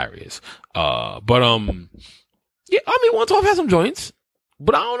hilarious. Yeah, I mean, 112 has some joints.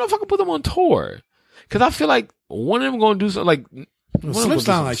 But I don't know if I can put them on tour. Cause I feel like one of them going to do something like, Slim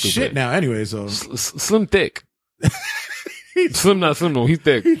sound like shit now anyway, so. Slim thick. Slim, not slim, no, he's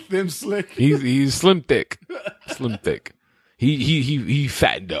thick. He's thin slick. He's slim thick. Slim thick. He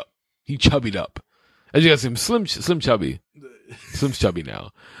fattened up. He chubbied up. As you guys see him, slim chubby. Slim's chubby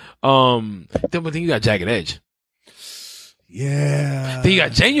now. But then you got Jagged Edge. Yeah. Then you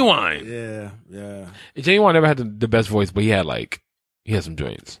got Genuine. Yeah. Genuine never had the best voice, but he had some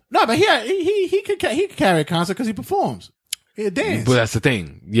joints. No, but he could carry a concert because he performs. He a dance. But that's the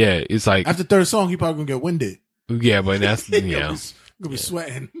thing. Yeah, it's like after the third song, he probably gonna get winded. Yeah, but that's gonna be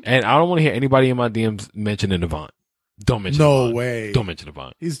sweating. And I don't want to hear anybody in my DMs mentioning Avant. Don't mention. No Avant. way. Don't mention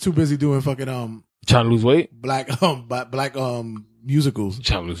Avant. He's too busy doing fucking trying to lose weight. Black musicals.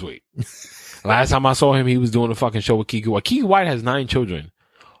 Trying to lose weight. Last time I saw him, he was doing a fucking show with Kiki White. Kiki White has 9 children.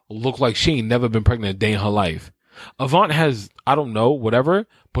 Look like she ain't never been pregnant a day in her life. Avant has, I don't know, whatever,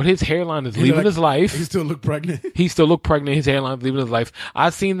 but his hairline is leaving his life. He still look pregnant. His hairline is leaving his life.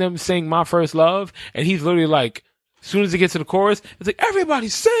 I've seen them sing My First Love, and he's literally like, as soon as he gets to the chorus, it's like, everybody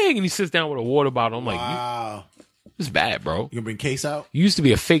sing! And he sits down with a water bottle. I'm like, wow. It's bad, bro. You gonna bring Case out? You used to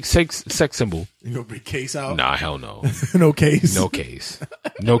be a fake sex symbol. You gonna bring Case out? Nah, hell no. No Case? No Case.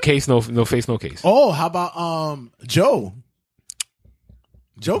 No Case, no face, no case. Oh, how about Joe?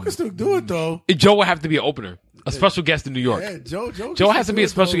 Joe can still do it, though. Joe would have to be an opener. A special guest in New York. Yeah, Joe has to be a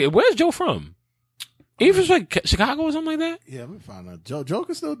special guest. Where's Joe from? Even from like Chicago or something like that? Yeah, let me find out. Joe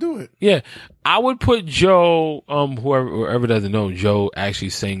can still do it. Yeah. I would put Joe, whoever doesn't know, Joe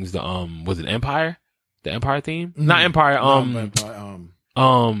actually sings the, was it Empire? The Empire theme? Mm-hmm. Not Empire,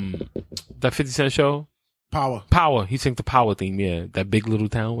 that 50 Cent show? Power. He sings the Power theme, yeah. That Big Little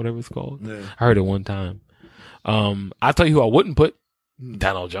Town, whatever it's called. Yeah. I heard it one time. I'll tell you who I wouldn't put.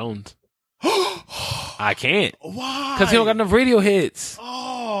 Donald Jones. I can't. Why? Because he don't got enough radio hits.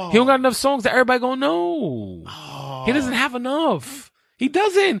 Oh. He don't got enough songs that everybody gonna know. Oh. He doesn't have enough. He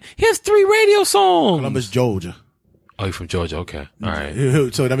doesn't. He has 3 radio songs. Columbus, Georgia. Oh, you're from Georgia. Okay. All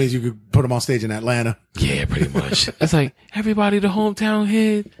right. So that means you could put him on stage in Atlanta. Yeah, pretty much. It's like, everybody, the hometown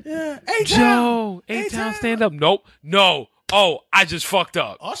hit. Yeah. Joe, A-Town, stand up. Nope. No. Oh, I just fucked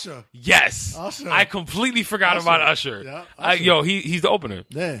up. Usher. Yes. Usher. I completely forgot about Usher. Yeah, Usher. Yo, he's the opener.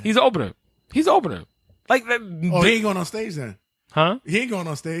 Yeah. He's the opener. Like that. Oh, he ain't going on stage then. Huh? He ain't going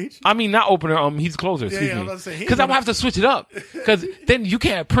on stage. I mean, not opener. He's closer. Excuse me. I was about to say, because I'm gonna have to switch it up. Because then you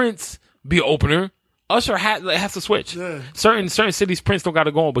can't have Prince be an opener. Usher has to switch. Yeah. Certain cities, Prince don't got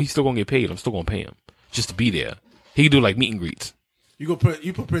to go on, but he's still gonna get paid. I'm still gonna pay him just to be there. He can do like meet and greets. You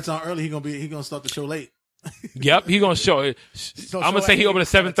put Prince on early. He gonna start the show late. Yep, he gonna show it. I'm gonna say he opened at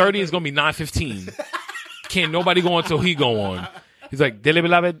 7:30. It's gonna be 9:15. Can't nobody go on until he go on. He's like, Dilly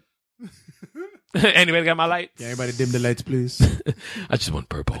beloved. Anybody got my lights? Yeah, everybody dim the lights, please. I just want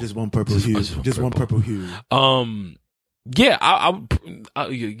purple. Just one purple hue. Just one purple hue. Yeah,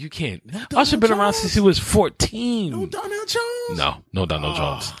 you can't. Usher been around since he was 14. No Donald Jones. No Donald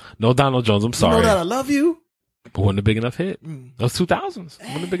Jones. No Donald Jones. I'm sorry. You know that I love you. But wasn't a big enough hit. Those 2000s.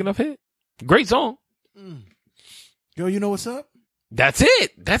 Wasn't a big enough hit. Great song. Girl, you know what's up? That's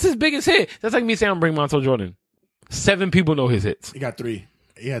it. That's his biggest hit. That's like me saying I'm bringing Montel Jordan. 7 people know his hits. He got 3.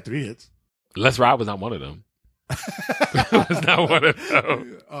 He had 3 hits. Let's Ride was not one of them. Was not one of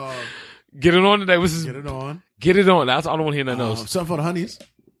them. Get It On today. Get It On. Get It On. That's all I don't want to hear nothing else. Something for the Honeys.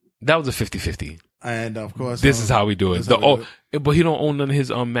 That was a 50-50. And of course, this is how we do it. But he don't own none of his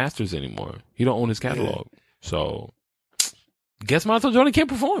masters anymore. He don't own his catalog. Yeah. So guess Montel Jordan can't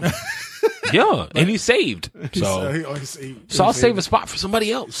perform. Yeah, and he's saved. So I'll save a spot for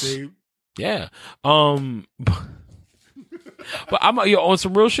somebody else. Yeah. But I'm on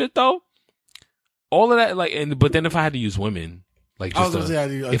some real shit though. All of that, but then if I had to use women,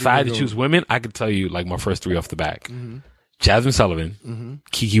 if I had to choose women, I could tell you like my first 3 off the back: Jasmine Sullivan,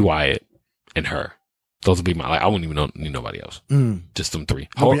 Kiki Wyatt, and her. Those would be my. I wouldn't even need nobody else. Just them 3.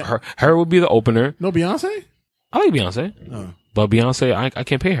 Her would be the opener. No Beyonce. I like Beyonce, but Beyonce, I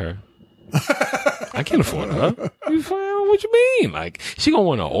can't pay her. I can't afford her. What you mean? Like, she gonna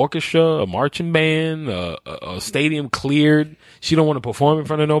want an orchestra, a marching band, a stadium cleared. She don't want to perform in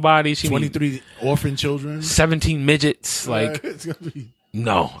front of nobody. She 23 orphan children, 17 midgets. Like, it's gonna be,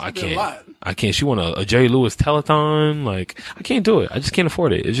 no, I can't. I can't. She want a Jerry Lewis telethon. Like, I can't do it. I just can't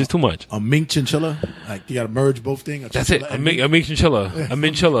afford it. It's just too much. A mink chinchilla. Like, you got to merge both things. That's it. A mink chinchilla. A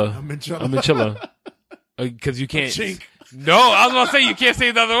minchilla. Because you can't. No, I was gonna say you can't say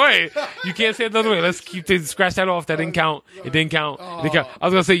it the other way. You can't say it the other way. Let's scratch that off. That didn't count. It didn't count. It didn't count. I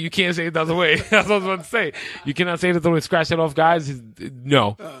was gonna say you can't say it the other way. That's what I was about to say. You cannot say it the other way. Scratch that off, guys.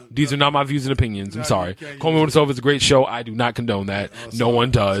 No, these are not my views and opinions. I'm sorry. Call Me When It's Over is a great show. I do not condone that. No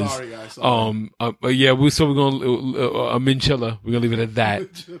one does. Sorry, guys. Sorry. Yeah, we're gonna Amin Chilla. We're gonna leave it at that.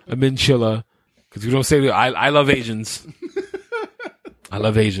 Amin Chilla, because we don't say I love Asians. I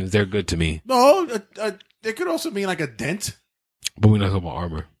love Asians. They're good to me. No, it could also mean like a dent. But we're not talking about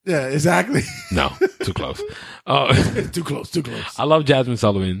armor. Yeah, exactly. No, too close. Too close. I love Jasmine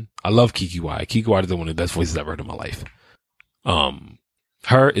Sullivan. I love Kiki Wyatt. Kiki Wyatt is one of the best voices I've heard in my life.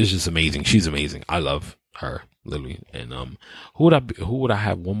 Her is just amazing. She's amazing. I love her, literally. And who would I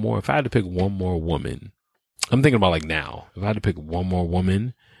have one more? If I had to pick one more woman, I'm thinking about like now. If I had to pick one more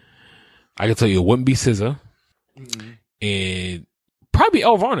woman, I can tell you it wouldn't be SZA, and probably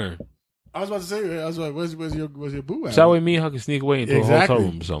Elle Varner. I was about to say, where's your boo at? So that way me and her can sneak away into Exactly. a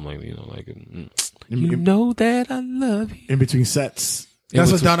hotel room or something like, you know that I love you. In between sets. That's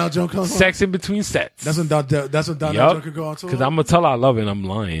when Donnell Jones comes on? Sex in between sets. That's when Donnell Jones could go on tour? Because I'm going to tell her I love it and I'm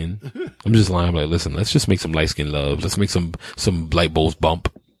lying. I'm just lying. I'm like, listen, let's just make some light skin love. Let's make some light bulbs bump.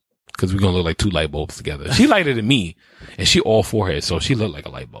 Because we're going to look like two light bulbs together. She lighter than me. And she all forehead, so she looked like a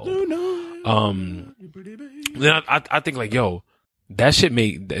light bulb. Then I think like, yo, that shit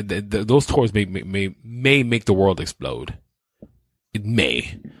those tours may make the world explode. It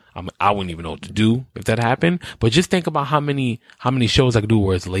may. I wouldn't even know what to do if that happened. But just think about how many shows I could do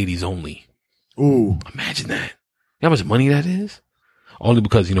where it's ladies only. Ooh. Imagine that. You know how much money that is? Only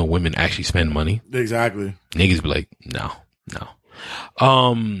because, women actually spend money. Exactly. Niggas be like, no.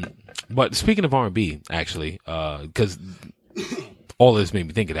 But speaking of R&B, actually, because all this made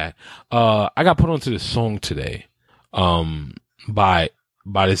me think of that. I got put onto this song today. By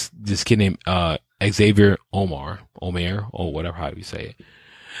this kid named Xavier Omer or whatever how you say it,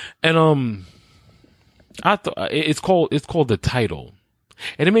 and I thought it's called The Title,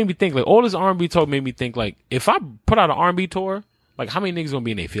 and it made me think like all this R&B talk made me think like if I put out an R&B tour, like how many niggas gonna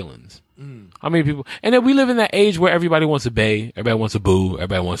be in their feelings? How many people? And then we live in that age where everybody wants a bae, everybody wants a boo,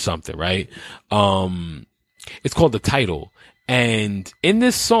 everybody wants something, right? It's called The Title, and in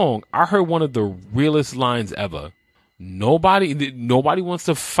this song, I heard one of the realest lines ever. Nobody wants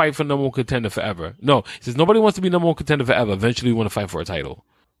to fight for number one contender forever. No, it says nobody wants to be number one contender forever. Eventually, we want to fight for a title.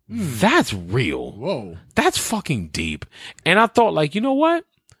 That's real. Whoa. That's fucking deep. And I thought, like, you know what?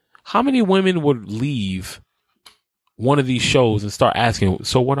 How many women would leave one of these shows and start asking,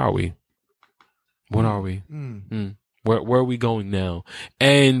 so what are we? What are we? Where are we going now?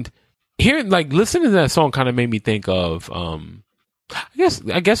 And hearing, like, listening to that song kind of made me think of, I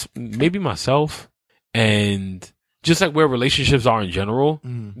guess maybe myself and just like where relationships are in general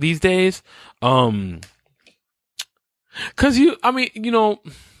these days. Cause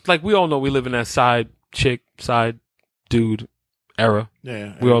like we all know we live in that side chick, side dude era.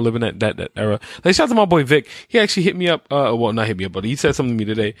 Yeah. We all live in that era. Like shout out to my boy Vic. He actually hit me up, well not hit me up, but he said something to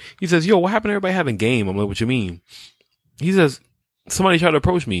me today. He says, yo, what happened to everybody having game? I'm like, what you mean? He says, somebody tried to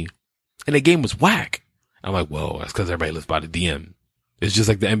approach me and the game was whack. I'm like, well, that's cause everybody lives by the DM. It's just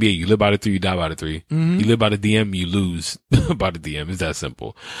like the NBA. You live by the 3, you die by the 3. You live by the DM, you lose by the DM. It's that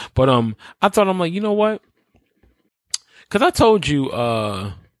simple. But, I thought, I'm like, you know what? Cause I told you,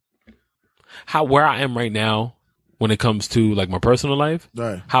 where I am right now when it comes to like my personal life,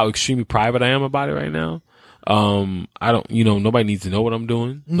 right. How extremely private I am about it right now. I don't, nobody needs to know what I'm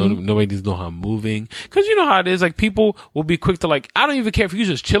doing. Nobody needs to know how I'm moving. Cause you know how it is. Like people will be quick to like, I don't even care if you're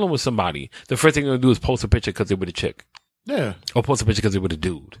just chilling with somebody. The first thing they're gonna do is post a picture cause they're with a chick. Yeah. Or post a picture because they're with a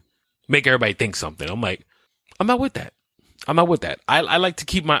dude. Make everybody think something. I'm like, I'm not with that. I like to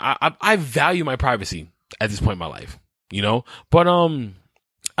keep I value my privacy at this point in my life, But,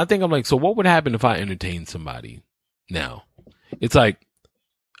 I think I'm like, so what would happen if I entertained somebody now? It's like,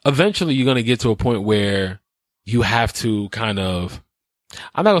 eventually you're going to get to a point where you have to kind of,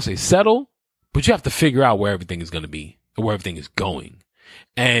 I'm not going to say settle, but you have to figure out where everything is going to be, or where everything is going.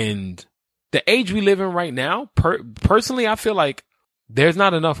 And the age we live in right now, personally, I feel like there's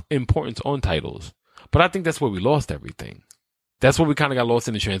not enough importance on titles. But I think that's where we lost everything. That's where we kind of got lost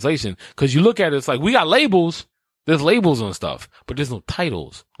in the translation. Because you look at it, it's like, we got labels. There's labels on stuff, but there's no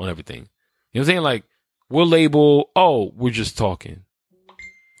titles on everything. You know what I'm saying? Like, we'll label, oh, we're just talking.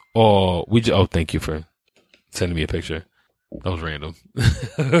 Or thank you for sending me a picture. That was random.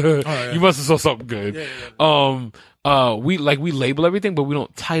 You must have saw something good. Yeah. We label everything, but we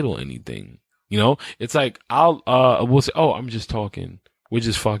don't title anything. It's like we'll say, oh, I'm just talking. We're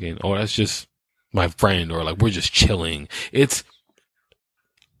just fucking. Or that's just my friend. Or like we're just chilling.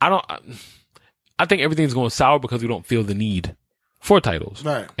 I I think everything's going sour because we don't feel the need for titles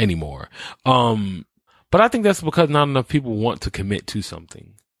anymore. But I think that's because not enough people want to commit to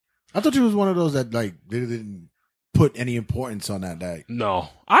something. I thought you was one of those that like they didn't put any importance on that day. No,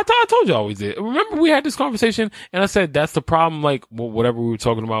 I told you I always did. Remember we had this conversation and I said that's the problem. Like whatever we were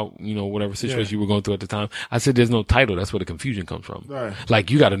talking about, you know, whatever situation you were going through at the time. I said there's no title. That's where the confusion comes from. Right.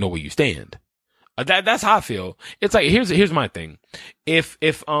 Like you got to know where you stand. That's how I feel. It's like here's my thing. If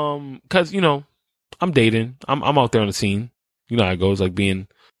because you know I'm dating. I'm out there on the scene. You know how it goes. Like being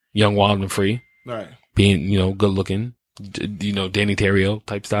young, wild, and free. Right. Being you know good looking. You know, Danny Terrio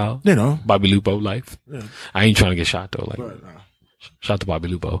type style. You know, Bobby Lupo life. Yeah. I ain't trying to get shot though. Like, shout to Bobby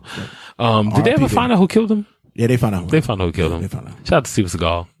Lupo. Did they ever find out who killed him? Yeah, they found out. They found out who killed him. They found out. Shout out to Steven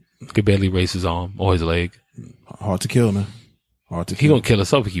Seagal. Could barely raise his arm or his leg. Hard to kill, man. Hard to kill. He gonna kill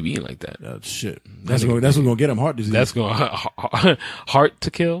himself if he keep eating like that. Shit. That's what's gonna get him heart disease. That's gonna heart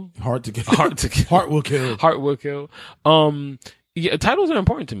to kill. Heart to kill. Heart to kill. Heart will kill. Heart will kill. Yeah, titles are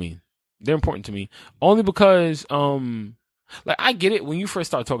important to me. They're important to me only because like I get it when you first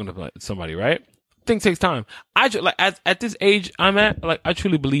start talking to somebody, right? Things takes time. Like at this age I'm at, like I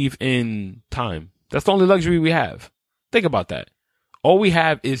truly believe in time. That's the only luxury we have. Think about that. All we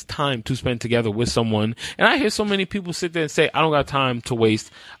have is time to spend together with someone. And I hear so many people sit there and say, I don't got time to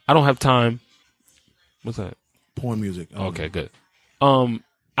waste. I don't have time. What's that? Porn music. Okay, good. I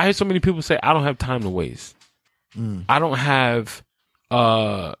hear so many people say, I don't have time to waste. I don't have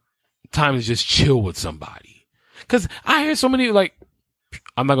time to just chill with somebody. Cause I hear so many, like,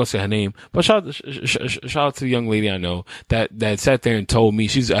 I'm not gonna say her name, but shout out to the young lady I know that sat there and told me,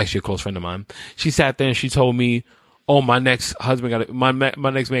 she's actually a close friend of mine. She sat there and she told me, oh, my next husband my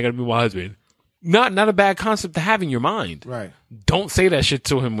next man gotta be my husband. Not a bad concept to have in your mind. Right. Don't say that shit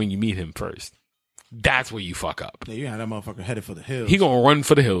to him when you meet him first. That's where you fuck up. Yeah, you had that motherfucker headed for the hills. He gonna run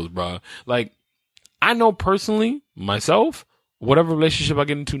for the hills, bro. Like, I know personally, myself, whatever relationship I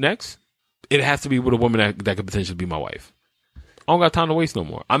get into next, it has to be with a woman that could potentially be my wife. I don't got time to waste no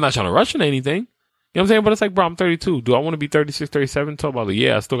more. I'm not trying to rush into anything. You know what I'm saying? But it's like, bro, I'm 32. Do I want to be 36, 37? Talk about it.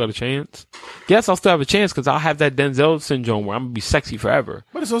 Yeah, I still got a chance. Yes, I'll still have a chance because I'll have that Denzel syndrome where I'm going to be sexy forever.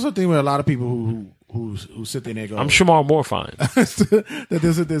 But it's also a thing with a lot of people who sit there and they go, I'm Shamar Moore fine. that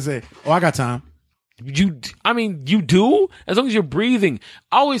they sit there and say, oh, I got time. You do? As long as you're breathing.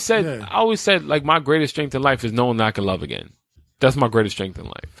 I always said, like, my greatest strength in life is knowing that I can love again. That's my greatest strength in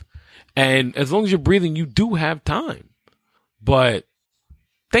life. And as long as you're breathing, you do have time. But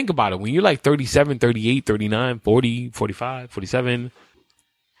think about it. When you're like 37, 38, 39, 40, 45, 47,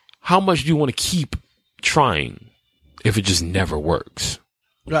 how much do you want to keep trying if it just never works?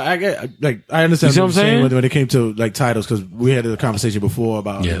 I understand you see what I'm saying? when it came to like titles, because we had a conversation before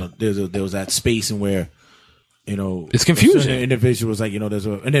about you know, there was that space and where you know it's confusing. An individual was like, you know,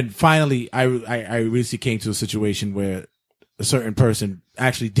 and then finally I recently came to a situation where a certain person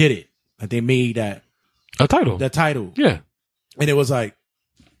actually did it. Like they made that title. Yeah. And it was like,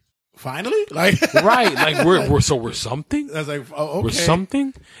 finally? Like right. Like we're something? I was like, oh, okay. We're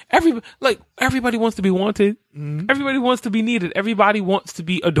something? Everybody wants to be wanted. Mm-hmm. Everybody wants to be needed. Everybody wants to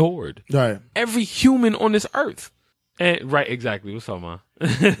be adored. Right. Every human on this earth. And right, exactly. What's up, man?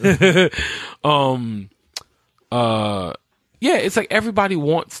 Yeah, it's like everybody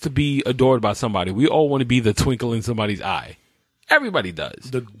wants to be adored by somebody. We all want to be the twinkle in somebody's eye. Everybody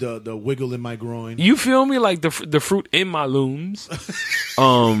does. The wiggle in my groin. You feel me? Like the fruit in my looms.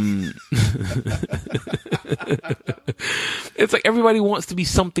 It's like everybody wants to be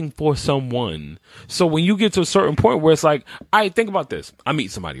something for someone. So when you get to a certain point where it's like, all right, think about this. I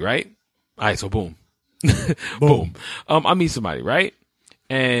meet somebody, right? All right, so boom. Boom. I meet somebody, right?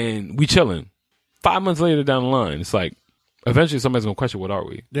 And we chilling. 5 months later down the line, it's like, eventually somebody's going to question, what are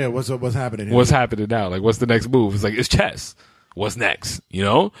we? Yeah, what's happening here? What's happening now? Like, what's the next move? It's like, it's chess. What's next? You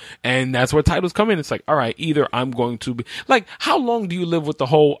know? And that's where titles come in. It's like, all right, either I'm going to be like, how long do you live with the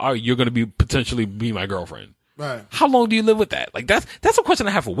whole, all right, you're going to be potentially be my girlfriend? Right. How long do you live with that? Like, that's a question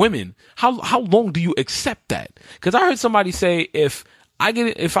I have for women. How long do you accept that? Cause I heard somebody say, if I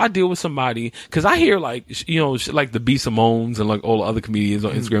deal with somebody, cause I hear like, you know, like the B. Simone's and like all the other comedians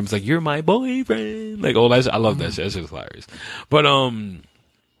on Instagram, it's like, you're my boyfriend. Like, all that shit. I love that shit. That shit's hilarious. But,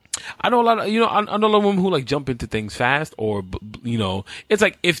 I know a lot of, you know, I know a lot of women who like jump into things fast or, you know, it's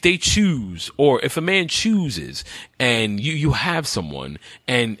like if they choose or if a man chooses and you have someone,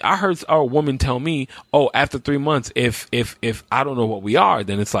 and I heard a woman tell me, oh, after 3 months, if I don't know what we are,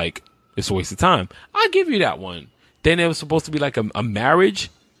 then it's like, it's a waste of time. I'll give you that one. Then it was supposed to be like a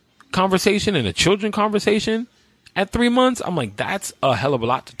marriage conversation and a children conversation at 3 months. I'm like, that's a hell of a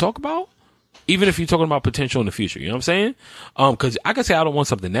lot to talk about. Even if you're talking about potential in the future, you know what I'm saying? Cause I can say I don't want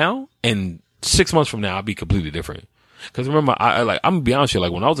something now and 6 months from now, I'll be completely different. Because remember, I'm gonna be honest with you,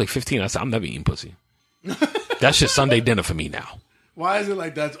 like when I was like 15, I said, I'm never eating pussy. That's just Sunday dinner for me now. Why is it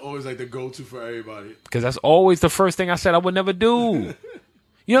like that's always like the go-to for everybody? Because that's always the first thing I said I would never do.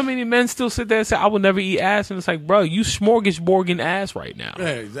 You know how many men still sit there and say, I would never eat ass? And it's like, bro, you smorgasbording ass right now. Yeah,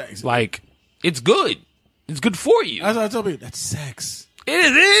 exactly. Like, it's good. It's good for you. That's what I tell people. That's sex. It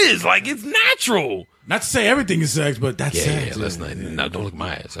is. Like, it's natural. Not to say everything is sex, but that's sex. Yeah, let's not. No, don't look at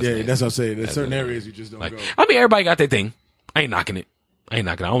my ass. That's what I'm saying. There's certain areas you just don't like, go. I mean, everybody got their thing. I ain't knocking it. I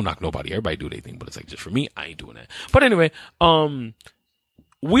don't knock nobody. Everybody do their thing. But it's like, just for me, I ain't doing that. But anyway,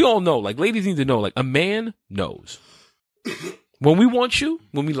 we all know, like, ladies need to know, like, a man knows. When we want you,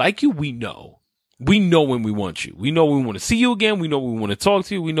 when we like you, we know. We know when we want you. We know when we want to see you again. We know when we want to talk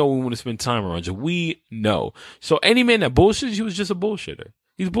to you. We know when we want to spend time around you. We know. So any man that bullshits you is just a bullshitter.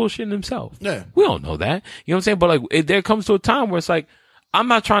 He's bullshitting himself. Yeah. We don't know that. You know what I'm saying? But like, there comes to a time where it's like, I'm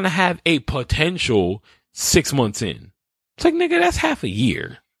not trying to have a potential 6 months in. It's like, nigga, that's half a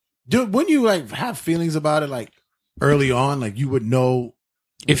year. Dude, when you like have feelings about it, like early on, like you would know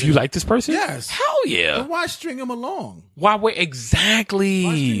if you like this person. Yes. Hell yeah. Then why string them along? Why wait? Exactly.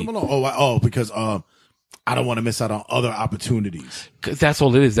 Why string them along? Because I don't want to miss out on other opportunities. Cause that's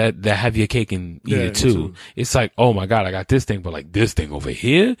all it is. That have your cake and eat it too. It's like, oh my God, I got this thing, but like this thing over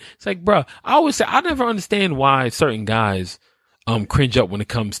here. It's like, bro, I always say, I never understand why certain guys, cringe up when it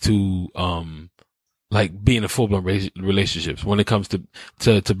comes to, like being in full-blown relationships, when it comes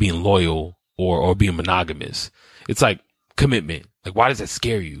to being loyal or being monogamous. It's like commitment. Like, why does that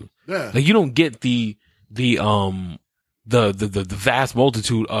scare you? Yeah. Like, you don't get the vast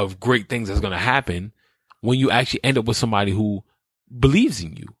multitude of great things that's going to happen when you actually end up with somebody who believes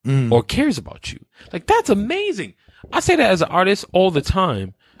in you or cares about you. Like, that's amazing. I say that as an artist all the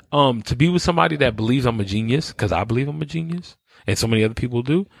time. To be with somebody that believes I'm a genius, because I believe I'm a genius, and so many other people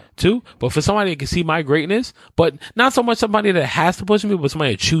do too. But for somebody that can see my greatness, but not so much somebody that has to push me, but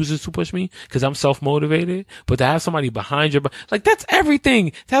somebody that chooses to push me because I'm self-motivated. But to have somebody behind your back, like, that's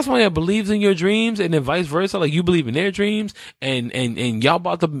everything. To have somebody that believes in your dreams, and then vice versa, like you believe in their dreams, and y'all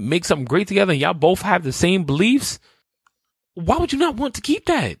about to make something great together, and y'all both have the same beliefs. Why would you not want to keep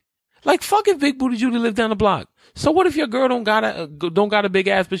that? Like, fuck if Big Booty Judy lived down the block. So what if your girl don't got a big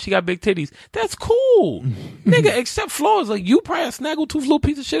ass, but she got big titties? That's cool. Nigga, except flaws. Like, you probably a snaggletooth little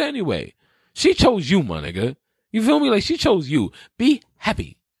piece of shit anyway. She chose you, my nigga. You feel me? Like, she chose you. Be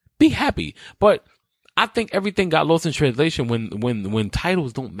happy. Be happy. But I think everything got lost in translation when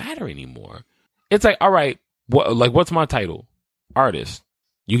titles don't matter anymore. It's like, all right, what's my title? Artist.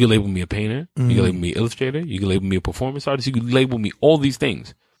 You can label me a painter. You can label me an illustrator. You can label me a performance artist. You can label me all these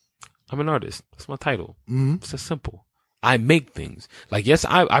things. I'm an artist. That's my title. It's just simple. I make things. Like, yes,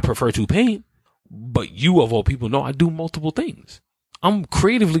 I prefer to paint, but you of all people know I do multiple things. I'm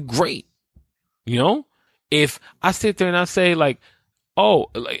creatively great. You know? If I sit there and I say like, oh,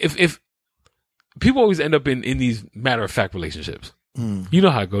 like if people always end up in these matter of fact relationships. You know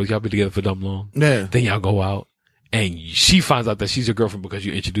how it goes. Y'all been together for dumb long. Yeah. Then y'all go out and she finds out that she's your girlfriend because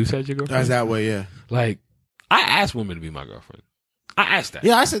you introduced her as your girlfriend. That's that way, yeah. Like, I ask women to be my girlfriend. I asked that.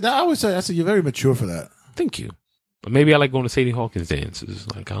 Yeah, I said that. I always say, you're very mature for that. Thank you. But maybe I like going to Sadie Hawkins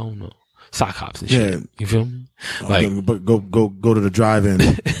dances. Like, I don't know. Sock hops and shit. Yeah. You feel me? Like, but go to the drive-in.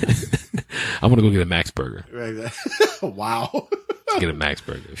 I'm going to go get a Max Burger. Right. Wow. Get a Max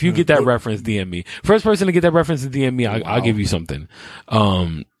Burger. If you get that reference, DM me. First person to get that reference, DM me. I'll give you something.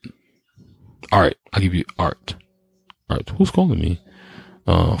 Art. I'll give you art. Art. Who's calling me?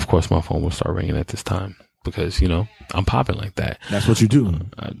 Of course, my phone will start ringing at this time. Because, you know, I'm popping like that. That's what you do.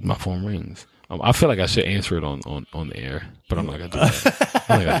 My phone rings. I feel like I should answer it on the air, but I'm not going to do that.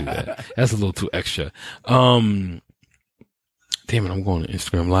 I'm not going to do that. That's a little too extra. Damn it, I'm going to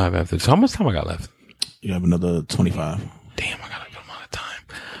Instagram Live after this. So how much time I got left? You have another 25. Damn, I got a good amount of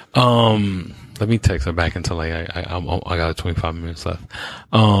time. Let me text her back until I got 25 minutes left.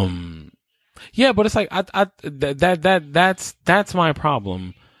 Yeah, but it's like, that's my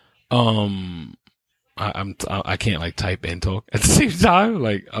problem. I can't like type and talk at the same time.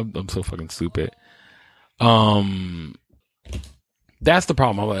 Like, I'm so fucking stupid. That's the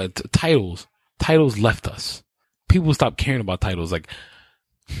problem. Titles left us. People stop caring about titles. Like,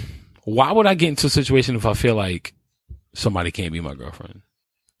 why would I get into a situation if I feel like somebody can't be my girlfriend?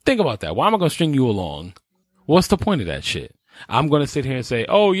 Think about that. Why am I going to string you along? What's the point of that shit? I'm going to sit here and say,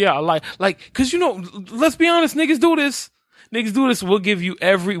 oh yeah, cause you know, let's be honest, niggas do this. Niggas do this.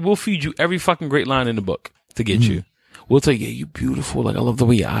 We'll feed you every fucking great line in the book to get you. We'll tell you, yeah, you beautiful. Like, I love the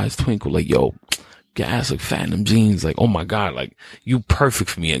way your eyes twinkle. Like, yo, your ass look fat in them jeans. Like, oh my God, like, you perfect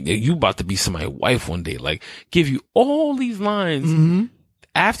for me. You about to be somebody's wife one day. Like, give you all these lines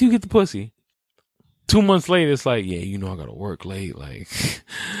after you get the pussy. 2 months later, it's like, yeah, you know, I gotta work late. Like,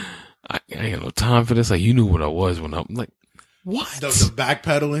 I ain't got no time for this. Like, you knew what I was when I'm like, what? The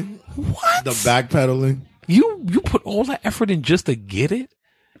backpedaling. What? The backpedaling. You put all that effort in just to get it,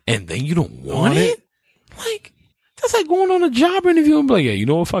 and then you don't want it? Like, that's like going on a job interview and be like, yeah, you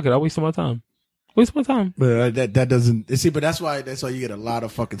know what? Fuck it. I wasted my time. But that doesn't see. But that's why you get a lot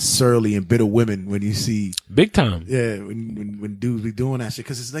of fucking surly and bitter women when you see Big time. Yeah, when dudes be doing that shit,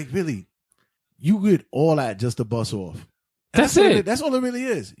 because it's like, really, you get all that just to bust off. That's it. That's all it really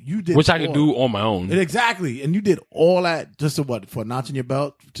is. You did, which I could do on my own. Exactly, and you did all that just to what? For a notch in your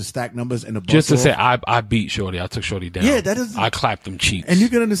belt, to stack numbers and a bust just to off? say I beat Shorty. I took Shorty down. Yeah, that is. I clapped them cheeks. And you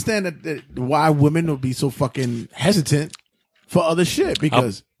can understand that why women will be so fucking hesitant for other shit,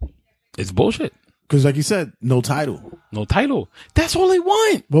 because it's bullshit. Because, like you said, no title. No title. That's all they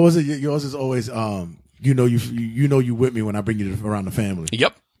want. What was it? Yours is always, you know you with me when I bring you around the family.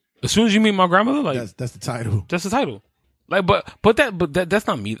 Yep. As soon as you meet my grandmother, like that's the title. That's the title. Like, but that's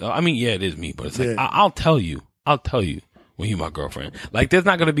not me. I mean, yeah, it is me, but it's like I'll tell you when you're my girlfriend. Like, there's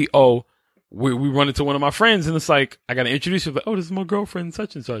not gonna be we run into one of my friends and it's like I gotta introduce you. Like, this is my girlfriend,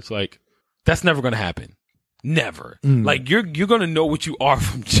 such and such. Like, that's never gonna happen. Never. Like, you're gonna know what you are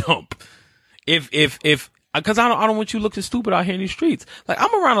from jump. If because I don't want you looking stupid out here in these streets. Like,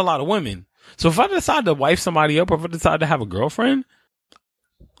 I'm around a lot of women, so if I decide to wife somebody up or if I decide to have a girlfriend,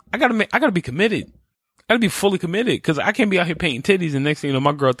 I gotta be committed. I gotta be fully committed, because I can't be out here painting titties and next thing you know,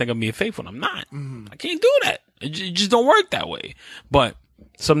 my girl think I'm being faithful and I'm not. I can't do that. It just don't work that way. But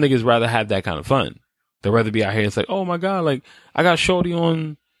some niggas rather have that kind of fun. They'd rather be out here and say, oh my God, like, I got Shorty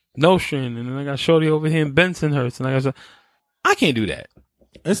on Nostrand and then I got Shorty over here in Bensonhurst and I can't do that.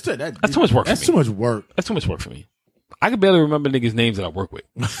 That's too much work for me. That's too much work. That's too much work for me. I can barely remember niggas' names that I work with.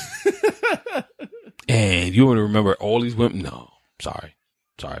 And you want to remember all these women? No. Sorry.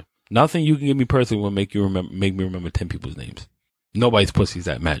 Nothing you can give me personally will make me remember 10 people's names. Nobody's pussy's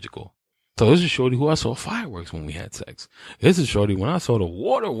that magical. So this is Shorty who I saw fireworks when we had sex. This is Shorty when I saw the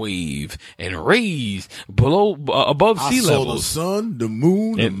water wave and raise above sea levels. I saw the sun, the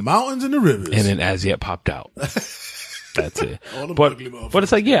moon, the mountains, and the rivers. And then as yet popped out. That's it. But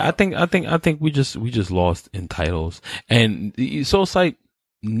it's like, yeah, I think we just lost in titles. And so it's like,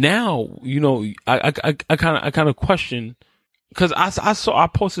 now, you know, I kind of question, because I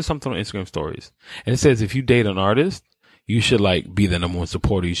posted something on Instagram stories and it says, if you date an artist, you should like be the number one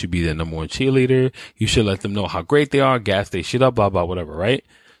supporter. You should be the number one cheerleader. You should let them know how great they are, gas they shit up, blah, blah, whatever, right?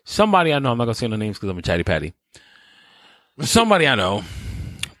 Somebody I know, I'm not going to say no names because I'm a chatty patty. Somebody I know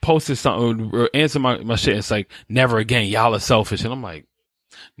posted something or answered my shit. It's like, never again, y'all are selfish. And I'm like,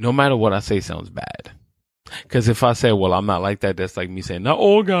 no matter what I say sounds bad. Because if I say, well, I'm not like that, that's like me saying, not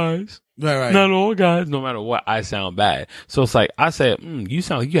all guys. Right. Not all guys. No matter what, I sound bad. So it's like, I said, you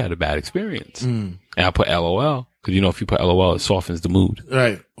sound like you had a bad experience. And I put LOL. Because, you know, if you put LOL, it softens the mood.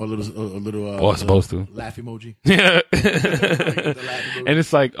 Right. Or a little, or it's supposed to. Laugh emoji. Yeah. emoji. And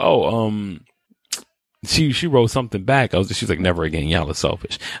it's like, she wrote something back. She's like, never again, y'all are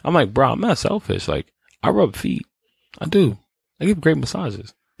selfish. I'm like, bro, I'm not selfish. Like, I rub feet. I do. I give great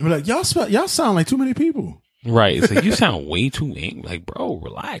massages. We're like, y'all sound like too many people. Right. It's like, you sound way too angry. Like, bro,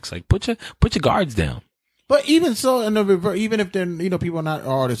 relax. Like, put your guards down. But even so, even if they're, you know, people are not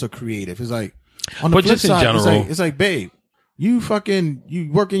artists or creative, it's like, on the but flip just in side, general, it's like, babe, you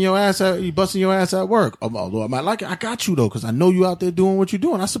working your ass out, you busting your ass at work. Although I might like it, I got you though, because I know you out there doing what you're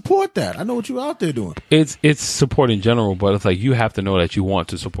doing. I support that. I know what you out there doing. It's support in general, but it's like, you have to know that you want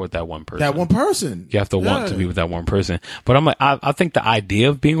to support that one person. That one person. You have to want to be with that one person. But I'm like, I think the idea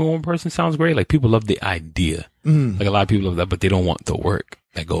of being with one person sounds great. Like, people love the idea. Like, a lot of people love that, but they don't want the work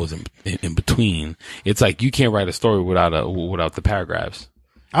that goes in between. It's like, you can't write a story without the paragraphs.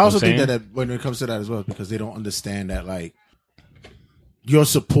 I also think that when it comes to that as well, because they don't understand that, like, your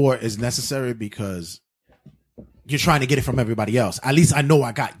support is necessary because you're trying to get it from everybody else. At least I know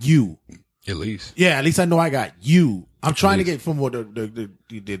I got you. At least. Yeah, at least I know I got you. I'm trying to get from what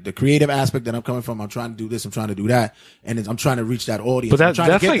the creative aspect that I'm coming from. I'm trying to do this. I'm trying to do that. And I'm trying to reach that audience. But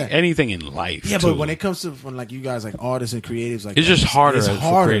that's like anything in life. Yeah, but when it comes to like you guys, like artists and creatives, like it's just harder. It's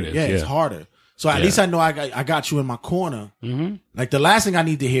harder. Creative, yeah, it's harder. So at least I know I got you in my corner. Like, the last thing I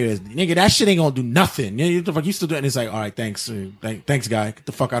need to hear is, nigga, that shit ain't gonna do nothing. You still do it. And it's like, all right, thanks, thanks, guy. Get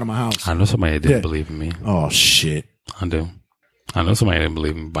the fuck out of my house. I know somebody that didn't believe in me. Oh shit. I do. I know somebody that didn't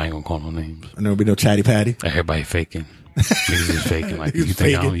believe in me, but I ain't gonna call no names. And there'll be no chatty patty. Everybody faking. Niggas just faking. Like, you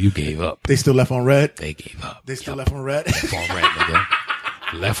think you gave up. They still left on red? They gave up. They still left on red? Left on red,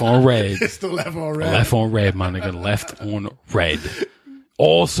 nigga. Left on red. They still left on red. Left on red, my nigga. Left on red.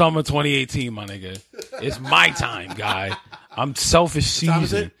 All summer 2018, my nigga. It's my time, guy. I'm selfish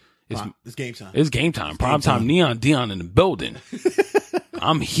season. It's game time. It's game time. Prime time. Neon Dion in the building.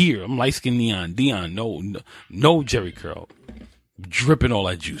 I'm here. I'm light skinned Neon Dion. No Jerry curl. Dripping all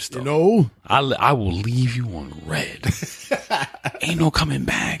that juice though. You know? I will leave you on red. Ain't no coming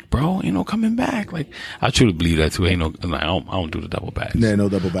back, bro. Ain't no coming back. Like, I truly believe that too. Ain't no, like, I don't do the double backs. Yeah, no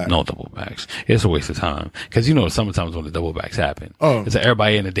double back. No double backs. It's a waste of time. Cause you know, sometimes when the double backs happen, Oh. it's like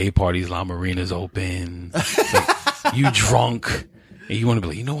everybody in the day parties, La Marina's open. Like, you drunk. And you want to be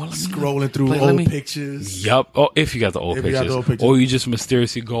like, you know what? Scrolling through let old me- pictures. Yup. Oh, if you got the old If you got pictures. the old pictures. Or you just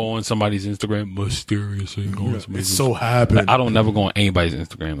mysteriously go on somebody's Instagram. Mysteriously go on It somebody's so happened. Like, I don't never go on anybody's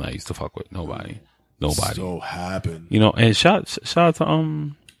Instagram that I used to fuck with. Nobody. So happened. You know, and shout out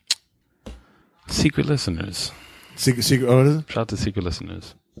to secret listeners. Secret. What is it? Shout out to secret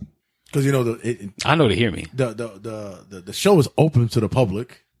listeners. Because you know I know they hear me. the show is open to the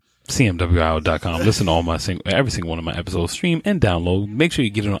public. CMWIO.com. Listen to every single one of my episodes. Stream and download. Make sure you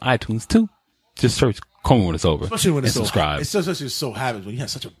get it on iTunes too. Just search "Call Me When It's Over" Especially when and it's subscribe. It's so happens when you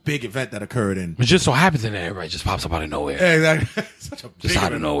have such a big event that occurred in. It just so happens that everybody just pops up out of nowhere. Exactly. Such a big Just out of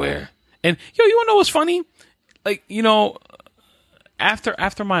event. nowhere. And yo, you wanna know what's funny? Like, you know, after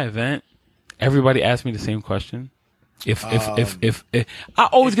my event, everybody asked me the same question. If I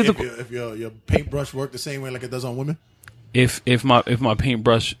always get the If your paintbrush work the same way like it does on women. if my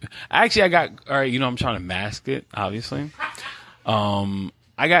paintbrush, actually I got, all right, you know, I'm trying to mask it, obviously.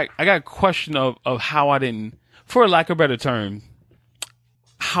 I got a question of how I didn't, for lack of a better term,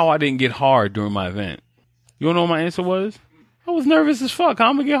 how I didn't get hard during my event. You wanna know what my answer was? I was nervous as fuck. How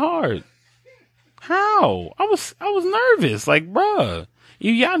I'm gonna get hard? How? I was nervous. Like, bruh.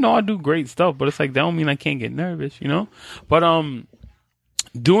 Yeah, I know I do great stuff, but it's like, that don't mean I can't get nervous, you know? But,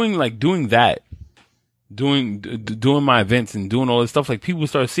 doing my events and doing all this stuff, like, people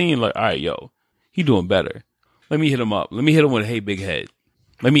start seeing, like, all right, yo, he doing better. Let me hit him up. Let me hit him with, hey, big head.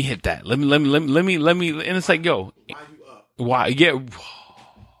 Let me hit that. Let me, and it's like, yo, Why you up? why, yeah,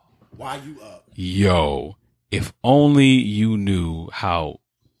 Why you up? yo, if only you knew how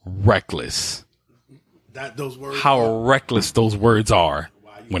reckless Those words. reckless those words are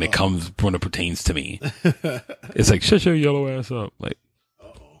when it pertains to me. It's like, shut your yellow ass up. Like,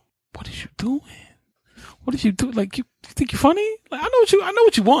 what is you doing? What did you do? Like, you think you're funny? Like, I know what you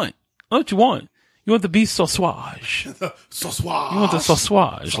want. I know what you want. You want the beef sausage. Sausoir. You want the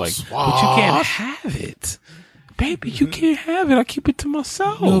sausage. Like, but you can't have it. Baby, you can't have it. I keep it to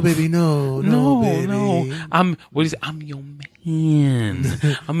myself. No, baby, no, baby. No. I'm your man.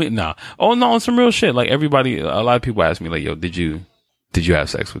 I mean, nah. Oh no, it's some real shit. Like, everybody, a lot of people ask me, like, yo, did you have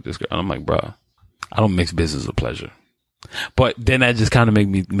sex with this girl? And I'm like, bruh, I don't mix business with pleasure. But then that just kind of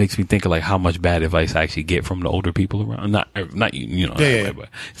makes me think of, like, how much bad advice I actually get from the older people around. Not you know. Yeah. But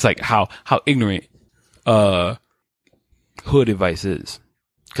it's like how ignorant hood advice is.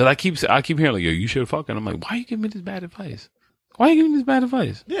 Cause I keep hearing, like, yo, you should fuck. And I'm like, why are you giving me this bad advice? Why are you giving me this bad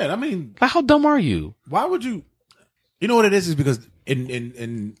advice? Yeah, I mean, Like, how dumb are you? why would you? You know what it is because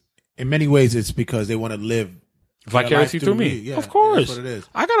in many ways it's because they want to live Vicariously their life through me. Yeah, of course. that's what it is.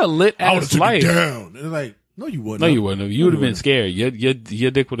 I got a lit I would have ass took it life. down. And it's like, no, you wouldn't. No, you wouldn't have. You would have been wouldn't. scared.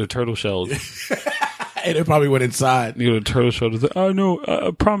 Your dick would have turtle shelled. And it probably went inside. You would have turtle shelled. It's like, oh no, I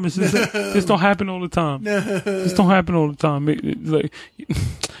promise. This don't happen all the time. This don't happen all the time. It's like,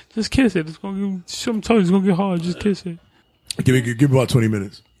 just kiss it. It's gonna sometimes it's gonna get hard. Just kiss it. Give me about 20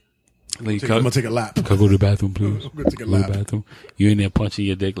 minutes. Like, I'm gonna take a lap. Can I go to the bathroom, please? I'm gonna take a Go to lap. the bathroom. You in there punching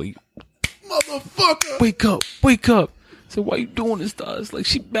your dick like, Motherfucker. wake up. So why you doing this to us? Like,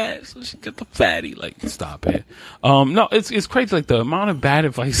 she bad, so she got the fatty. Like, stop it. No, it's crazy. Like, the amount of bad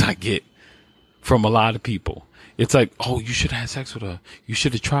advice I get from a lot of people. It's like, oh, you should have had sex with her. You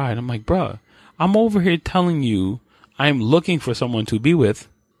should have tried. I'm like, bruh, I'm over here telling you I'm looking for someone to be with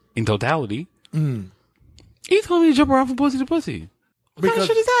in totality. You telling me to jump around from pussy to pussy. What kind of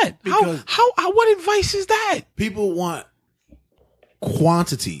shit is that? because- What advice is that? People want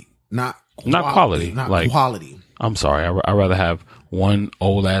quantity, not quality. Not Like- quality. I'm sorry. I'd rather have one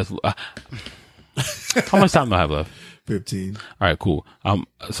old ass. How much time do I have left? 15. All right, cool.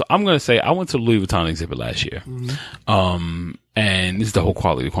 So I'm gonna say I went to the Louis Vuitton exhibit last year. And this is the whole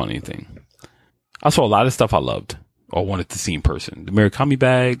quality thing I saw a lot of stuff I loved or wanted to see in person. The Murakami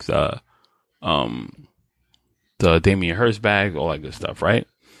bags, the Damien Hirst bags, all that good stuff, right?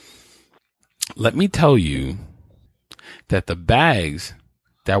 Let me tell you that the bags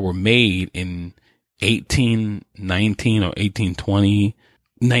that were made in 1819 or 1820,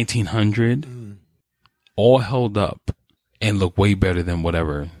 1900, all held up and look way better than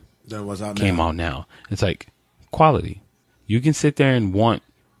whatever That was out came now. out now. It's like quality. You can sit there and want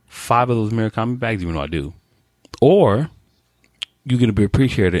 5 of those Murakami bags, even though I do. Or you're going to be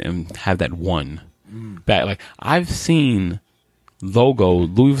appreciated and have that one bag. Like, I've seen Louis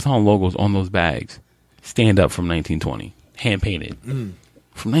Vuitton logos on those bags stand up from 1920, hand painted.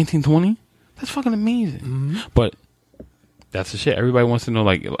 From 1920? That's fucking amazing. But that's the shit. Everybody wants to know.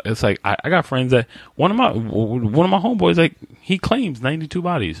 Like, it's like I got friends that one of my homeboys, like, he claims 92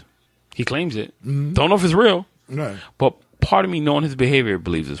 bodies. He claims it. Don't know if it's real. Right. But part of me, knowing his behavior,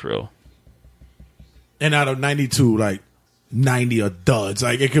 believes it's real. And out of 92, like 90 are duds.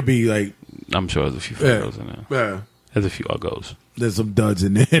 Like, it could be like, I'm sure there's a few uggos in there. yeah, There's a few uggos. there's some duds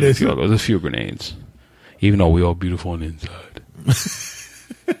in there. There's a few grenades. Even though we all beautiful on the inside.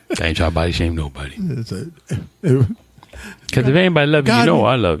 I ain't trying to body shame nobody. Because if anybody love you, you know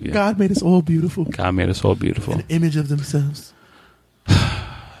I love you. God made us all beautiful. God made us all beautiful. An image of themselves.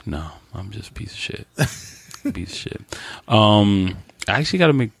 No, I'm just a piece of shit. Piece of shit. I actually got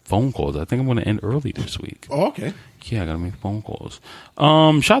to make phone calls. I think I'm going to end early this week. Oh, okay. Yeah, I got to make phone calls.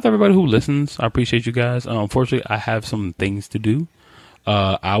 Shout out to everybody who listens. I appreciate you guys. Unfortunately, I have some things to do.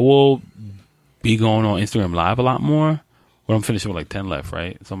 I will be going on Instagram Live a lot more. Well, I'm finishing with like 10 left,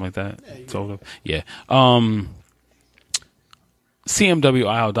 right? Something like that. Yeah.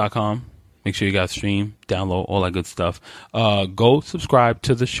 CMWIO.com. Make sure you guys stream, download, all that good stuff. Go subscribe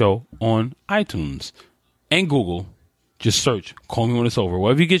to the show on iTunes and Google. Just search Call Me When It's Over.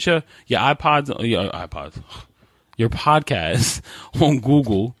 Wherever you get your podcast on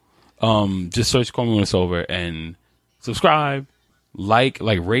Google, just search Call Me When It's Over and subscribe, like,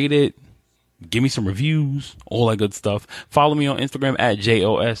 rate it. Give me some reviews, all that good stuff. Follow me on Instagram at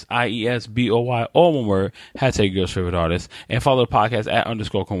JOSIESBOY, all one word, # Girl's Favorite Artist. And follow the podcast at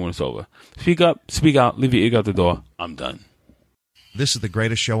 _ Call Me When It's Over. Speak up, speak out, leave your ego out the door. I'm done. This is the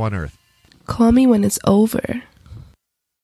greatest show on earth. Call me when it's over.